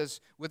counsel. It says,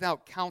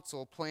 without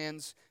counsel,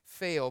 plans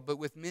fail, but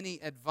with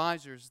many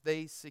advisors,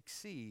 they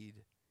succeed.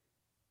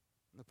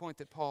 And the point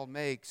that Paul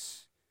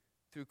makes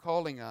through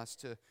calling us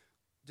to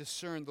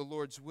discern the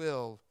Lord's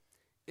will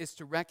is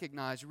to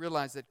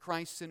realize that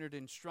Christ-centered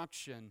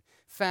instruction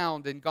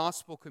found in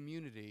gospel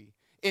community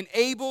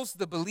enables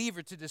the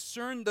believer to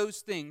discern those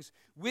things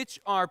which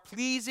are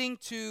pleasing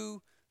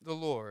to the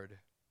Lord.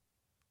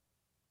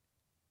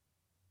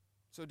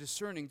 So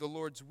discerning the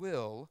Lord's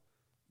will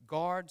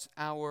guards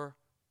our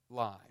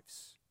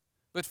lives.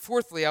 But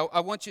fourthly, I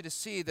want you to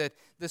see that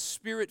the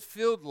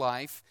Spirit-filled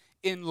life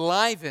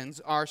enlivens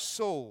our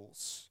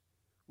souls.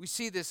 We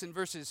see this in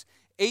verses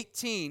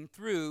 18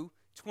 through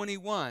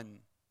 21.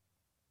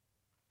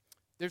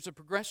 There's a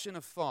progression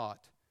of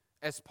thought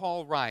as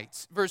Paul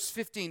writes. Verse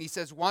 15, he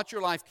says, watch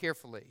your life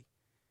carefully.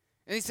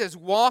 And he says,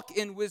 walk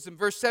in wisdom.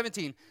 Verse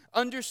 17,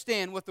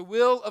 understand what the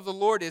will of the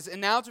Lord is. And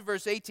now to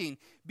verse 18,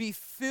 be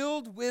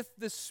filled with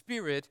the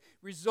Spirit,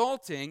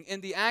 resulting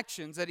in the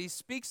actions that he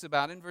speaks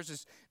about in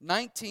verses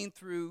 19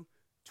 through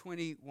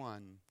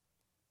 21.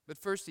 But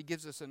first he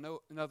gives us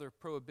another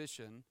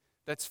prohibition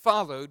that's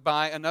followed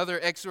by another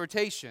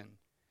exhortation.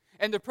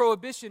 And the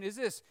prohibition is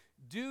this: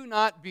 do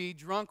not be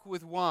drunk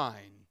with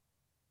wine,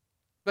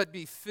 but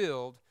be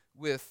filled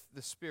with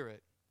the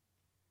Spirit.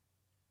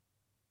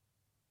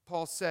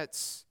 Paul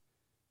sets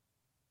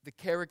the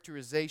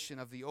characterization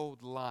of the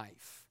old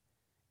life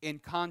in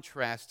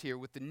contrast here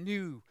with the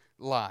new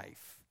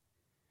life.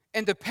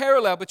 And the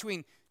parallel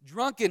between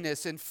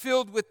drunkenness and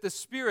filled with the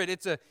Spirit,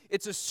 it's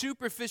a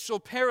superficial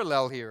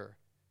parallel here.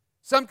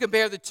 Some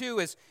compare the two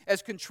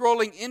as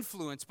controlling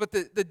influence, but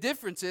the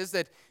difference is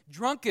that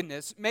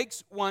drunkenness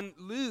makes one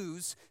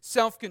lose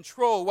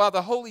self-control, while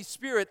the Holy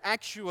Spirit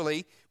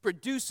actually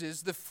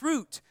produces the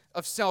fruit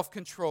of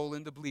self-control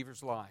in the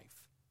believer's life.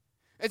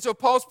 And so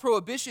Paul's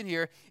prohibition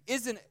here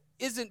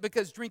isn't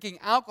because drinking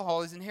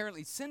alcohol is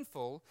inherently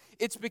sinful.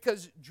 It's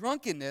because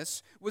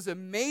drunkenness was a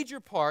major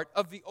part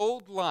of the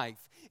old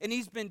life. And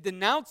he's been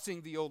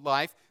denouncing the old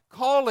life,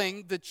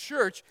 calling the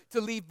church to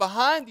leave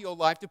behind the old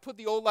life, to put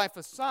the old life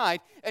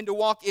aside, and to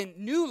walk in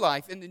new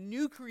life, in the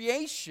new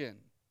creation.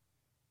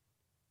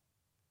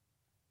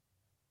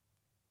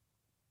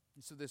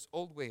 And so this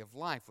old way of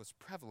life was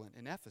prevalent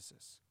in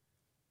Ephesus.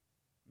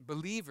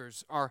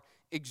 Believers are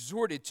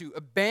exhorted to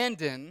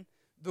abandon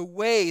the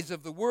ways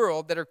of the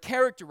world that are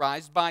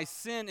characterized by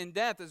sin and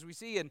death, as we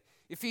see in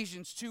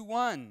Ephesians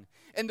 2:1.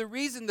 And the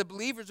reason the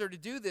believers are to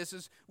do this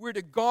is we're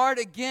to guard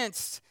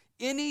against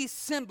any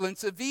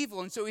semblance of evil.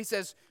 And so he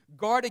says,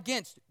 guard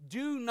against.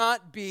 Do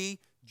not be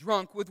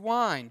drunk with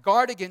wine.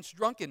 Guard against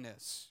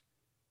drunkenness,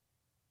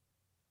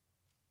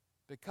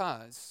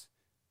 because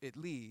it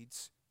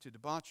leads to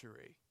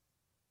debauchery,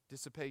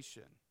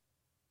 dissipation.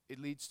 It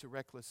leads to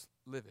reckless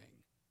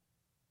living.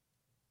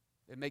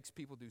 It makes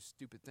people do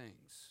stupid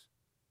things.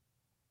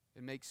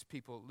 It makes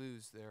people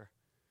lose their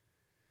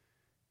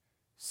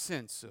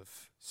sense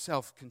of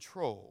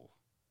self-control.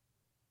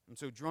 And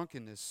so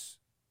drunkenness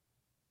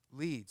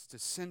leads to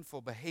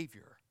sinful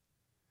behavior.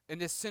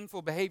 And this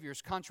sinful behavior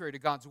is contrary to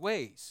God's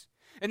ways.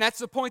 And that's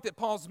the point that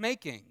Paul's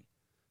making.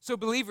 So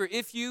believer,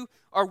 if you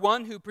are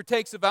one who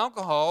partakes of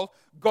alcohol,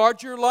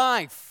 guard your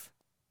life.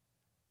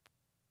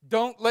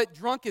 Don't let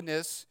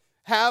drunkenness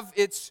have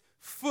its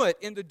foot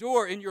in the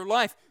door in your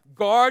life.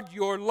 Guard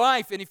your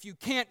life. And if you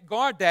can't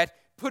guard that,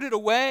 put it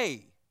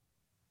away.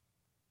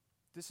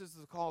 This is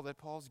the call that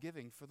Paul's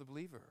giving for the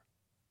believer.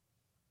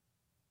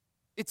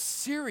 It's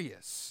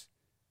serious.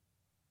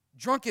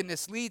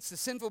 Drunkenness leads to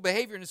sinful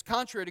behavior and is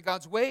contrary to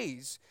God's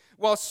ways,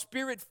 while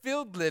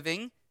Spirit-filled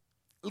living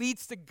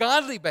leads to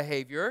godly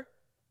behavior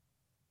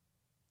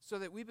so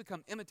that we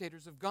become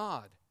imitators of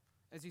God,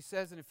 as he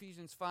says in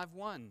Ephesians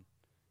 5:1.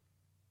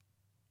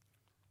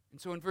 And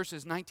so in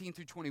verses 19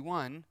 through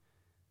 21,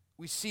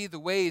 we see the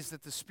ways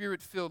that the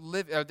Spirit-filled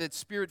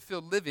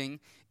living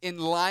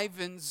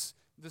enlivens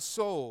the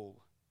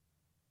soul.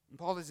 And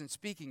Paul isn't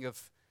speaking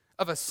of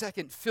a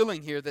second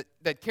filling here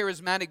that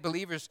charismatic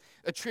believers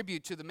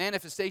attribute to the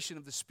manifestation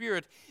of the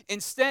Spirit.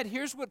 Instead,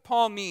 here's what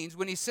Paul means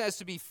when he says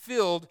to be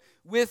filled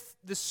with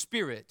the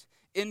Spirit.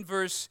 In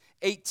verse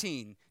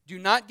 18, do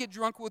not get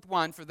drunk with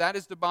wine, for that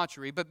is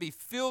debauchery, but be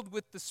filled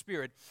with the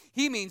Spirit.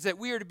 He means that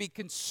we are to be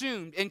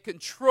consumed and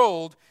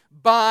controlled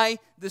by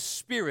the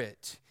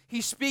Spirit.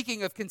 He's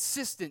speaking of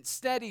consistent,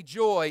 steady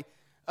joy,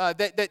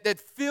 that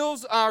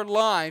fills our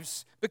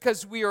lives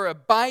because we are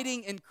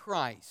abiding in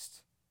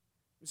Christ.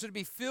 And so to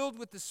be filled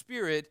with the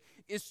Spirit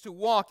is to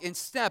walk in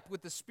step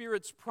with the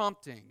Spirit's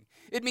prompting.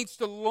 It means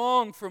to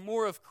long for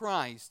more of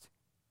Christ.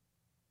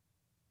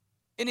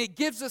 And it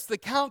gives us the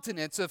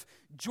countenance of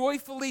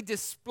joyfully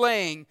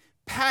displaying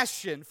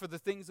passion for the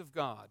things of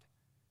God.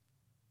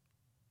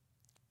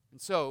 And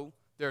so,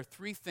 there are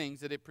three things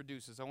that it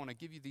produces. I want to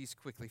give you these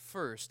quickly.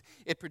 First,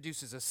 it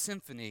produces a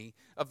symphony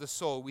of the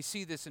soul. We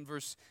see this in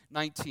verse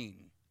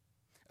 19.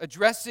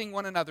 Addressing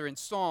one another in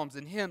psalms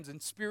and hymns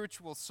and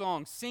spiritual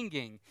songs,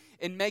 singing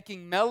and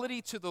making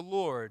melody to the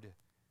Lord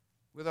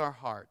with our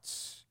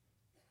hearts.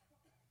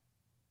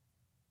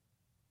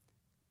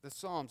 The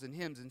psalms and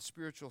hymns and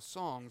spiritual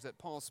songs that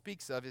Paul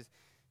speaks of,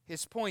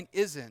 his point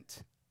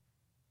isn't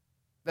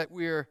that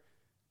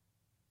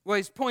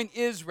his point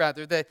is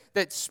rather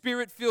that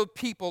Spirit-filled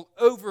people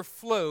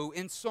overflow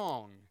in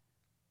song.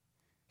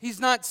 He's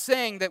not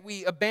saying that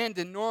we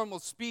abandon normal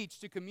speech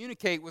to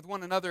communicate with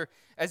one another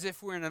as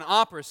if we're in an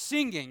opera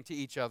singing to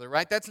each other,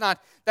 right? That's not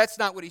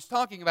what he's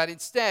talking about.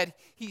 Instead,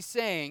 he's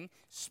saying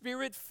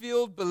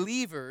Spirit-filled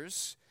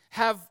believers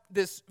have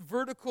this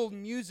vertical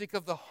music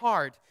of the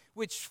heart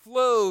which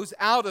flows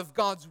out of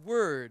God's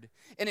Word,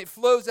 and it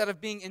flows out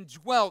of being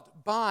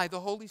indwelt by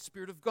the Holy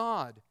Spirit of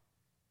God.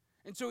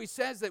 And so he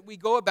says that we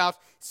go about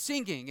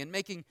singing and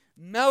making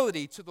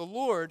melody to the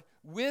Lord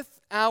with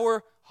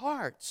our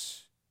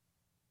hearts.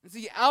 And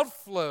the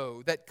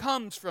outflow that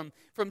comes from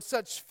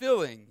such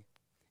filling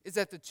is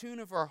that the tune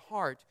of our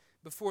heart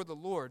before the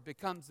Lord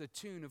becomes the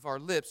tune of our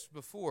lips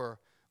before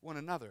one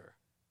another.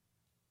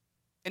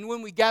 And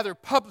when we gather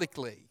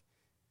publicly,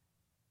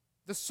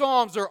 the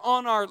psalms are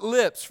on our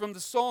lips from the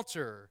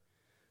Psalter.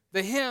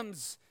 The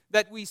hymns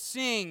that we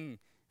sing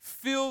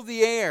fill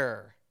the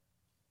air.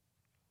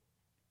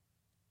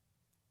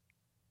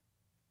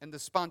 And the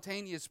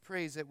spontaneous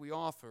praise that we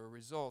offer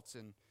results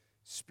in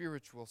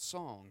spiritual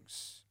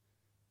songs.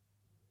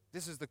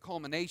 This is the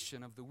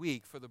culmination of the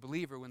week for the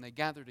believer when they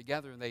gather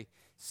together and they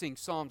sing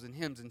psalms and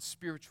hymns and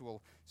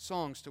spiritual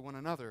songs to one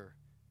another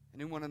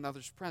and in one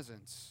another's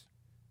presence.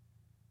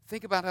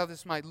 Think about how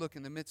this might look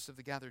in the midst of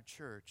the gathered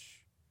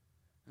church.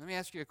 Let me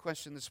ask you a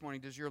question this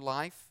morning.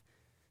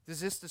 Does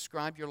this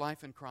describe your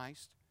life in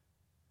Christ?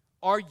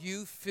 Are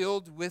you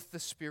filled with the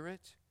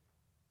Spirit?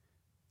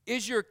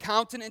 Is your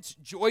countenance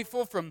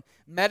joyful from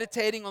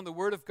meditating on the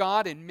Word of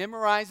God and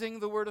memorizing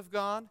the Word of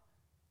God?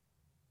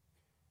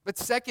 But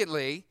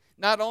secondly,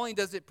 not only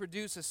does it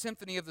produce a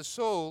symphony of the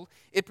soul,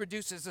 it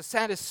produces a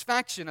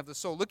satisfaction of the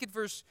soul. Look at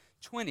verse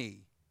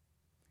 20.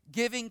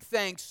 Giving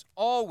thanks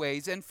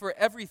always and for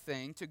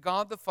everything to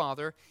God the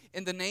Father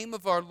in the name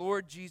of our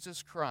Lord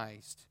Jesus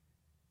Christ.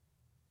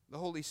 The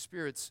Holy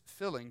Spirit's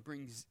filling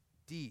brings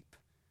deep,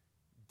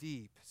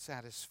 deep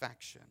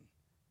satisfaction.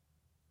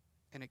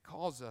 And it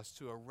calls us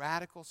to a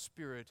radical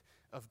spirit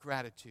of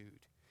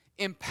gratitude.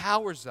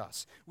 Empowers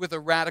us with a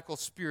radical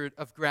spirit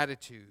of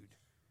gratitude.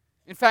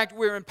 In fact,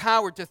 we're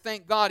empowered to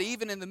thank God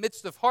even in the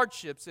midst of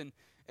hardships and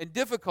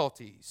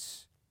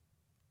difficulties.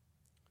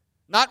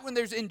 Not when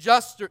there's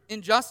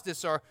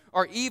injustice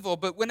or evil,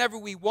 but whenever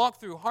we walk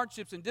through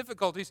hardships and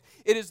difficulties,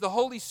 it is the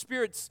Holy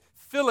Spirit's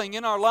filling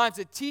in our lives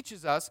that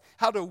teaches us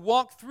how to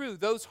walk through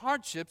those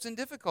hardships and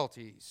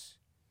difficulties.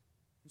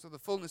 And so the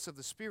fullness of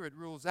the Spirit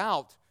rules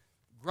out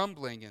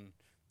grumbling and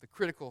the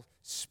critical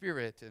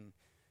spirit and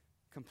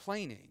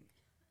complaining.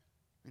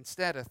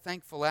 Instead, a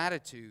thankful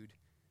attitude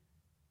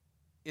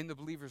in the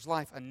believer's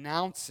life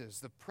announces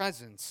the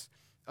presence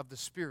of the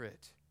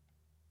Spirit.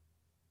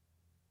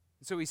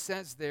 And so he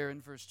says there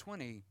in verse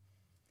 20,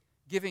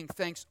 giving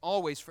thanks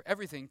always for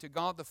everything to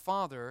God the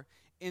Father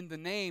in the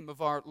name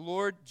of our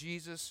Lord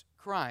Jesus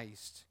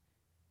Christ.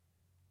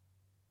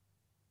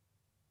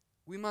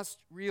 We must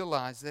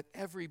realize that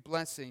every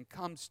blessing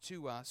comes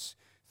to us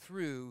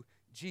through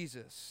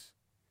Jesus,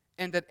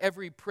 and that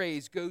every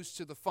praise goes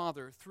to the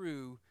Father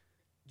through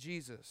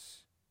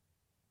Jesus.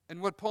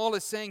 And what Paul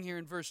is saying here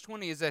in verse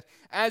 20 is that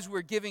as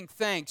we're giving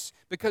thanks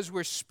because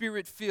we're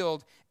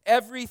Spirit-filled,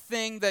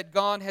 everything that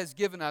God has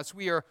given us,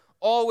 we are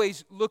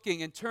always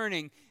looking and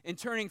turning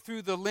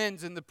through the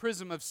lens and the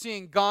prism of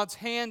seeing God's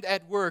hand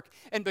at work.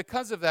 And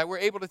because of that, we're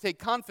able to take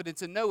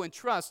confidence and know and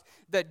trust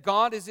that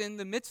God is in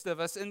the midst of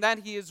us and that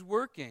He is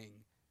working.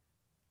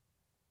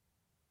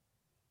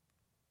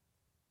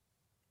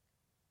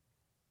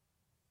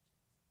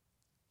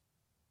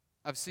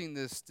 I've seen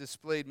this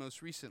displayed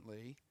most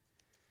recently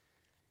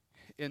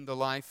in the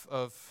life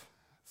of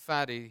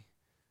Fadi,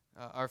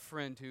 our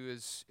friend who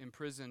is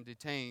imprisoned,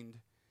 detained,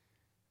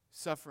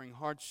 suffering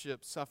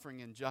hardship,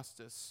 suffering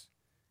injustice.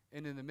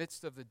 And in the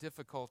midst of the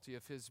difficulty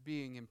of his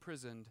being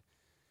imprisoned,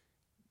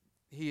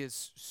 he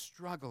is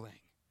struggling.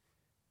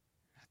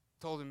 I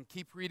told him,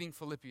 keep reading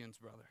Philippians,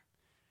 brother.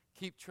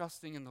 Keep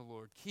trusting in the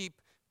Lord.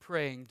 Keep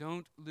praying.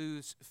 Don't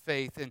lose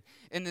faith. And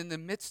in the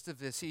midst of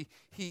this,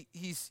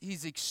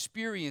 he's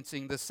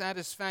experiencing the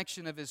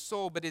satisfaction of his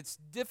soul, but it's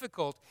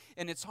difficult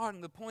and it's hard.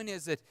 And the point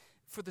is that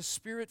for the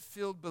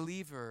Spirit-filled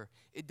believer,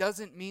 it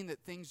doesn't mean that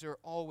things are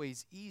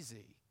always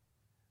easy.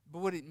 But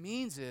what it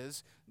means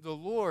is the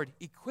Lord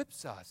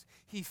equips us.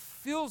 He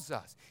fills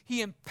us.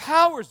 He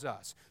empowers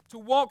us to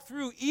walk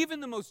through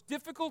even the most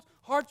difficult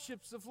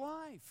hardships of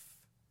life.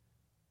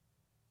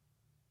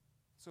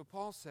 So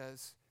Paul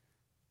says,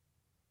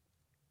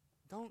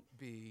 don't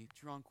be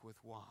drunk with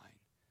wine,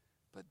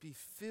 but be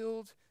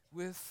filled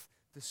with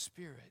the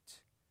Spirit.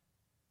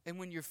 And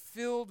when you're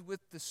filled with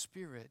the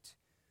Spirit,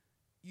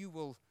 you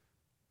will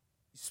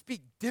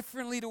speak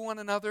differently to one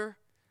another,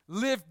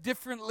 live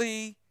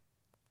differently.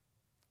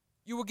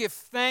 You will give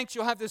thanks.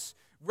 You'll have this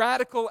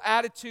radical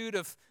attitude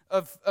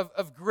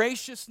of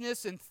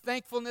graciousness and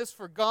thankfulness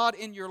for God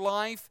in your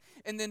life.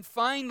 And then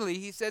finally,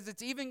 he says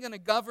it's even going to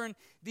govern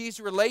these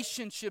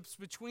relationships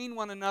between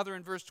one another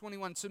in verse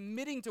 21,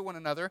 submitting to one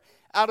another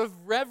out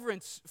of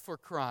reverence for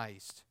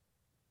Christ.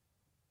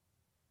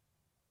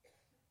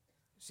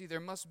 See,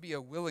 there must be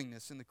a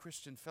willingness in the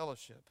Christian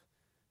fellowship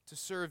to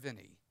serve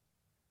any,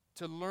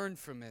 to learn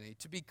from any,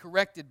 to be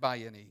corrected by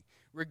any,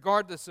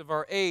 regardless of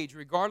our age,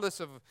 regardless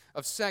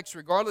of sex,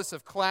 regardless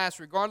of class,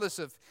 regardless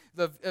of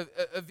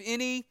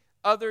any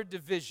other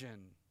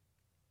division.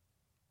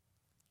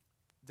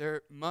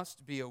 There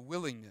must be a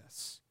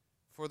willingness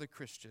for the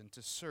Christian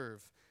to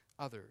serve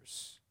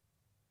others.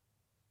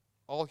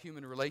 All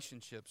human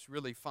relationships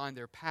really find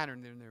their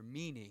pattern and their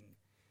meaning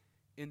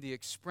in the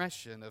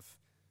expression of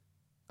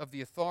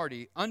the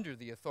authority, under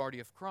the authority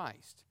of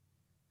Christ.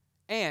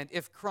 And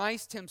if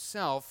Christ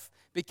himself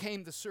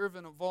became the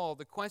servant of all,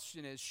 the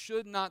question is,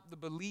 should not the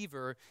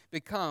believer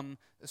become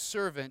a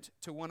servant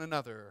to one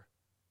another?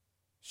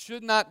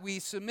 Should not we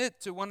submit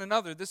to one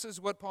another? This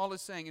is what Paul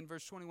is saying in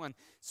verse 21.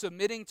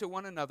 Submitting to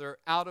one another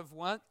out of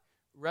what?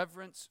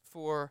 Reverence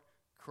for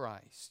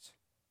Christ.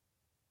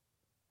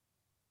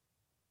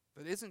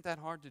 But isn't that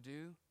hard to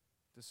do,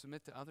 to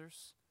submit to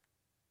others?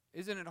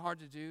 Isn't it hard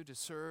to do, to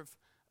serve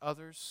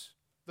others?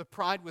 The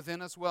pride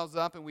within us wells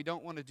up and we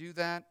don't want to do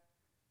that.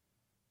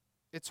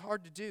 It's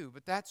hard to do,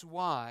 but that's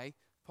why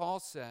Paul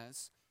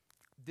says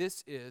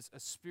this is a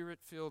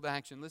Spirit-filled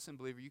action. Listen,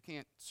 believer, you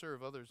can't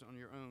serve others on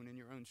your own, in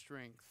your own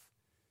strength.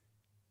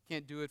 You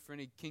can't do it for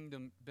any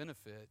kingdom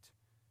benefit.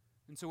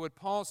 And so what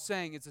Paul's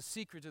saying is the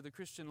secret of the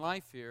Christian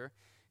life here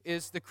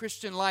is the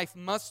Christian life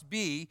must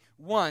be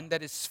one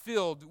that is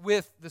filled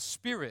with the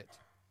Spirit.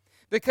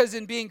 Because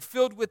in being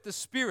filled with the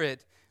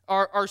Spirit,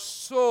 our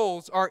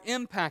souls are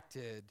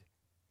impacted.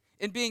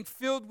 In being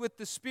filled with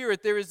the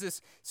Spirit, there is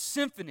this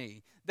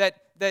symphony that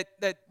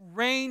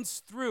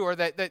reigns through, or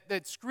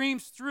that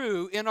screams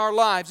through in our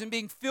lives. In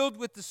being filled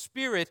with the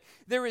Spirit,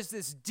 there is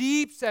this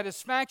deep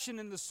satisfaction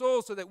in the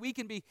soul so that we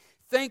can be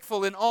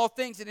thankful in all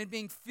things. And in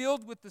being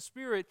filled with the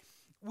Spirit,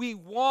 we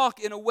walk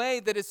in a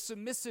way that is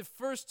submissive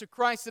first to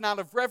Christ, and out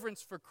of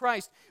reverence for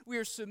Christ, we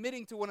are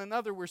submitting to one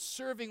another. We're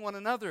serving one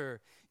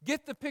another.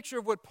 Get the picture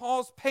of what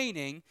Paul's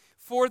painting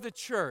for the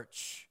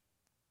church.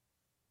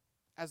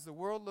 As the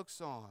world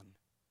looks on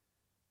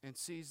and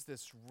sees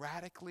this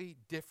radically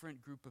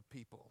different group of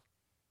people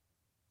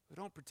who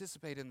don't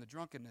participate in the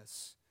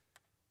drunkenness,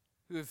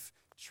 who have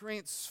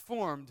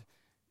transformed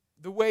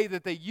the way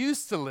that they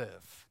used to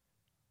live.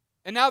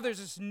 And now there's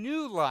this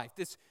new life,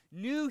 this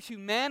new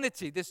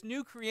humanity, this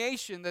new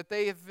creation that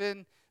they have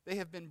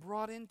been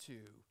brought into.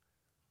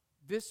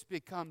 This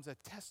becomes a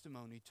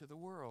testimony to the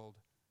world.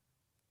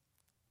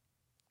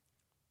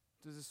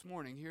 So this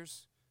morning,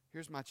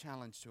 here's my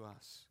challenge to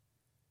us.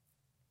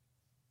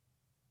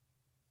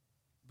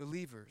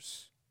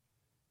 Believers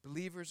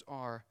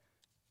are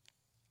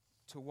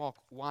to walk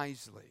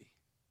wisely.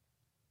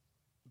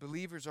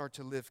 Believers are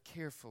to live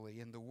carefully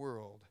in the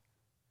world,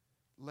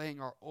 laying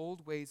our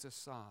old ways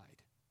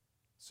aside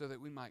so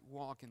that we might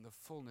walk in the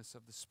fullness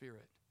of the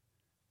Spirit.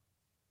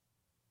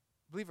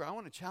 Believer, I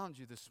want to challenge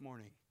you this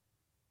morning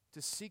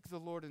to seek the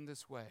Lord in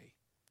this way,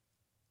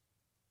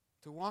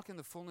 to walk in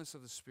the fullness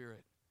of the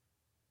Spirit,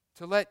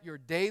 to let your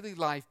daily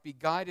life be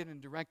guided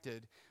and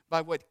directed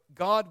by what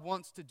God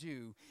wants to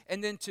do,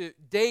 and then to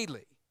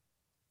daily,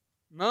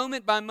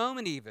 moment by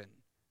moment even,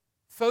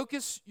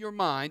 focus your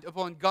mind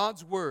upon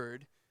God's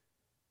Word,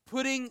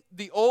 putting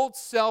the old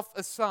self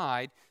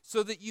aside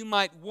so that you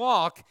might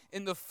walk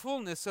in the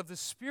fullness of the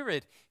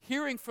Spirit,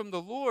 hearing from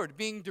the Lord,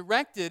 being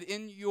directed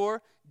in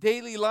your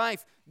daily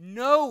life,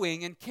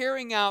 knowing and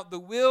carrying out the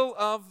will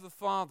of the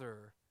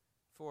Father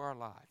for our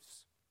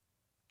lives.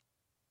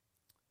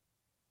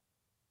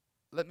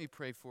 Let me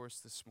pray for us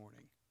this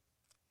morning.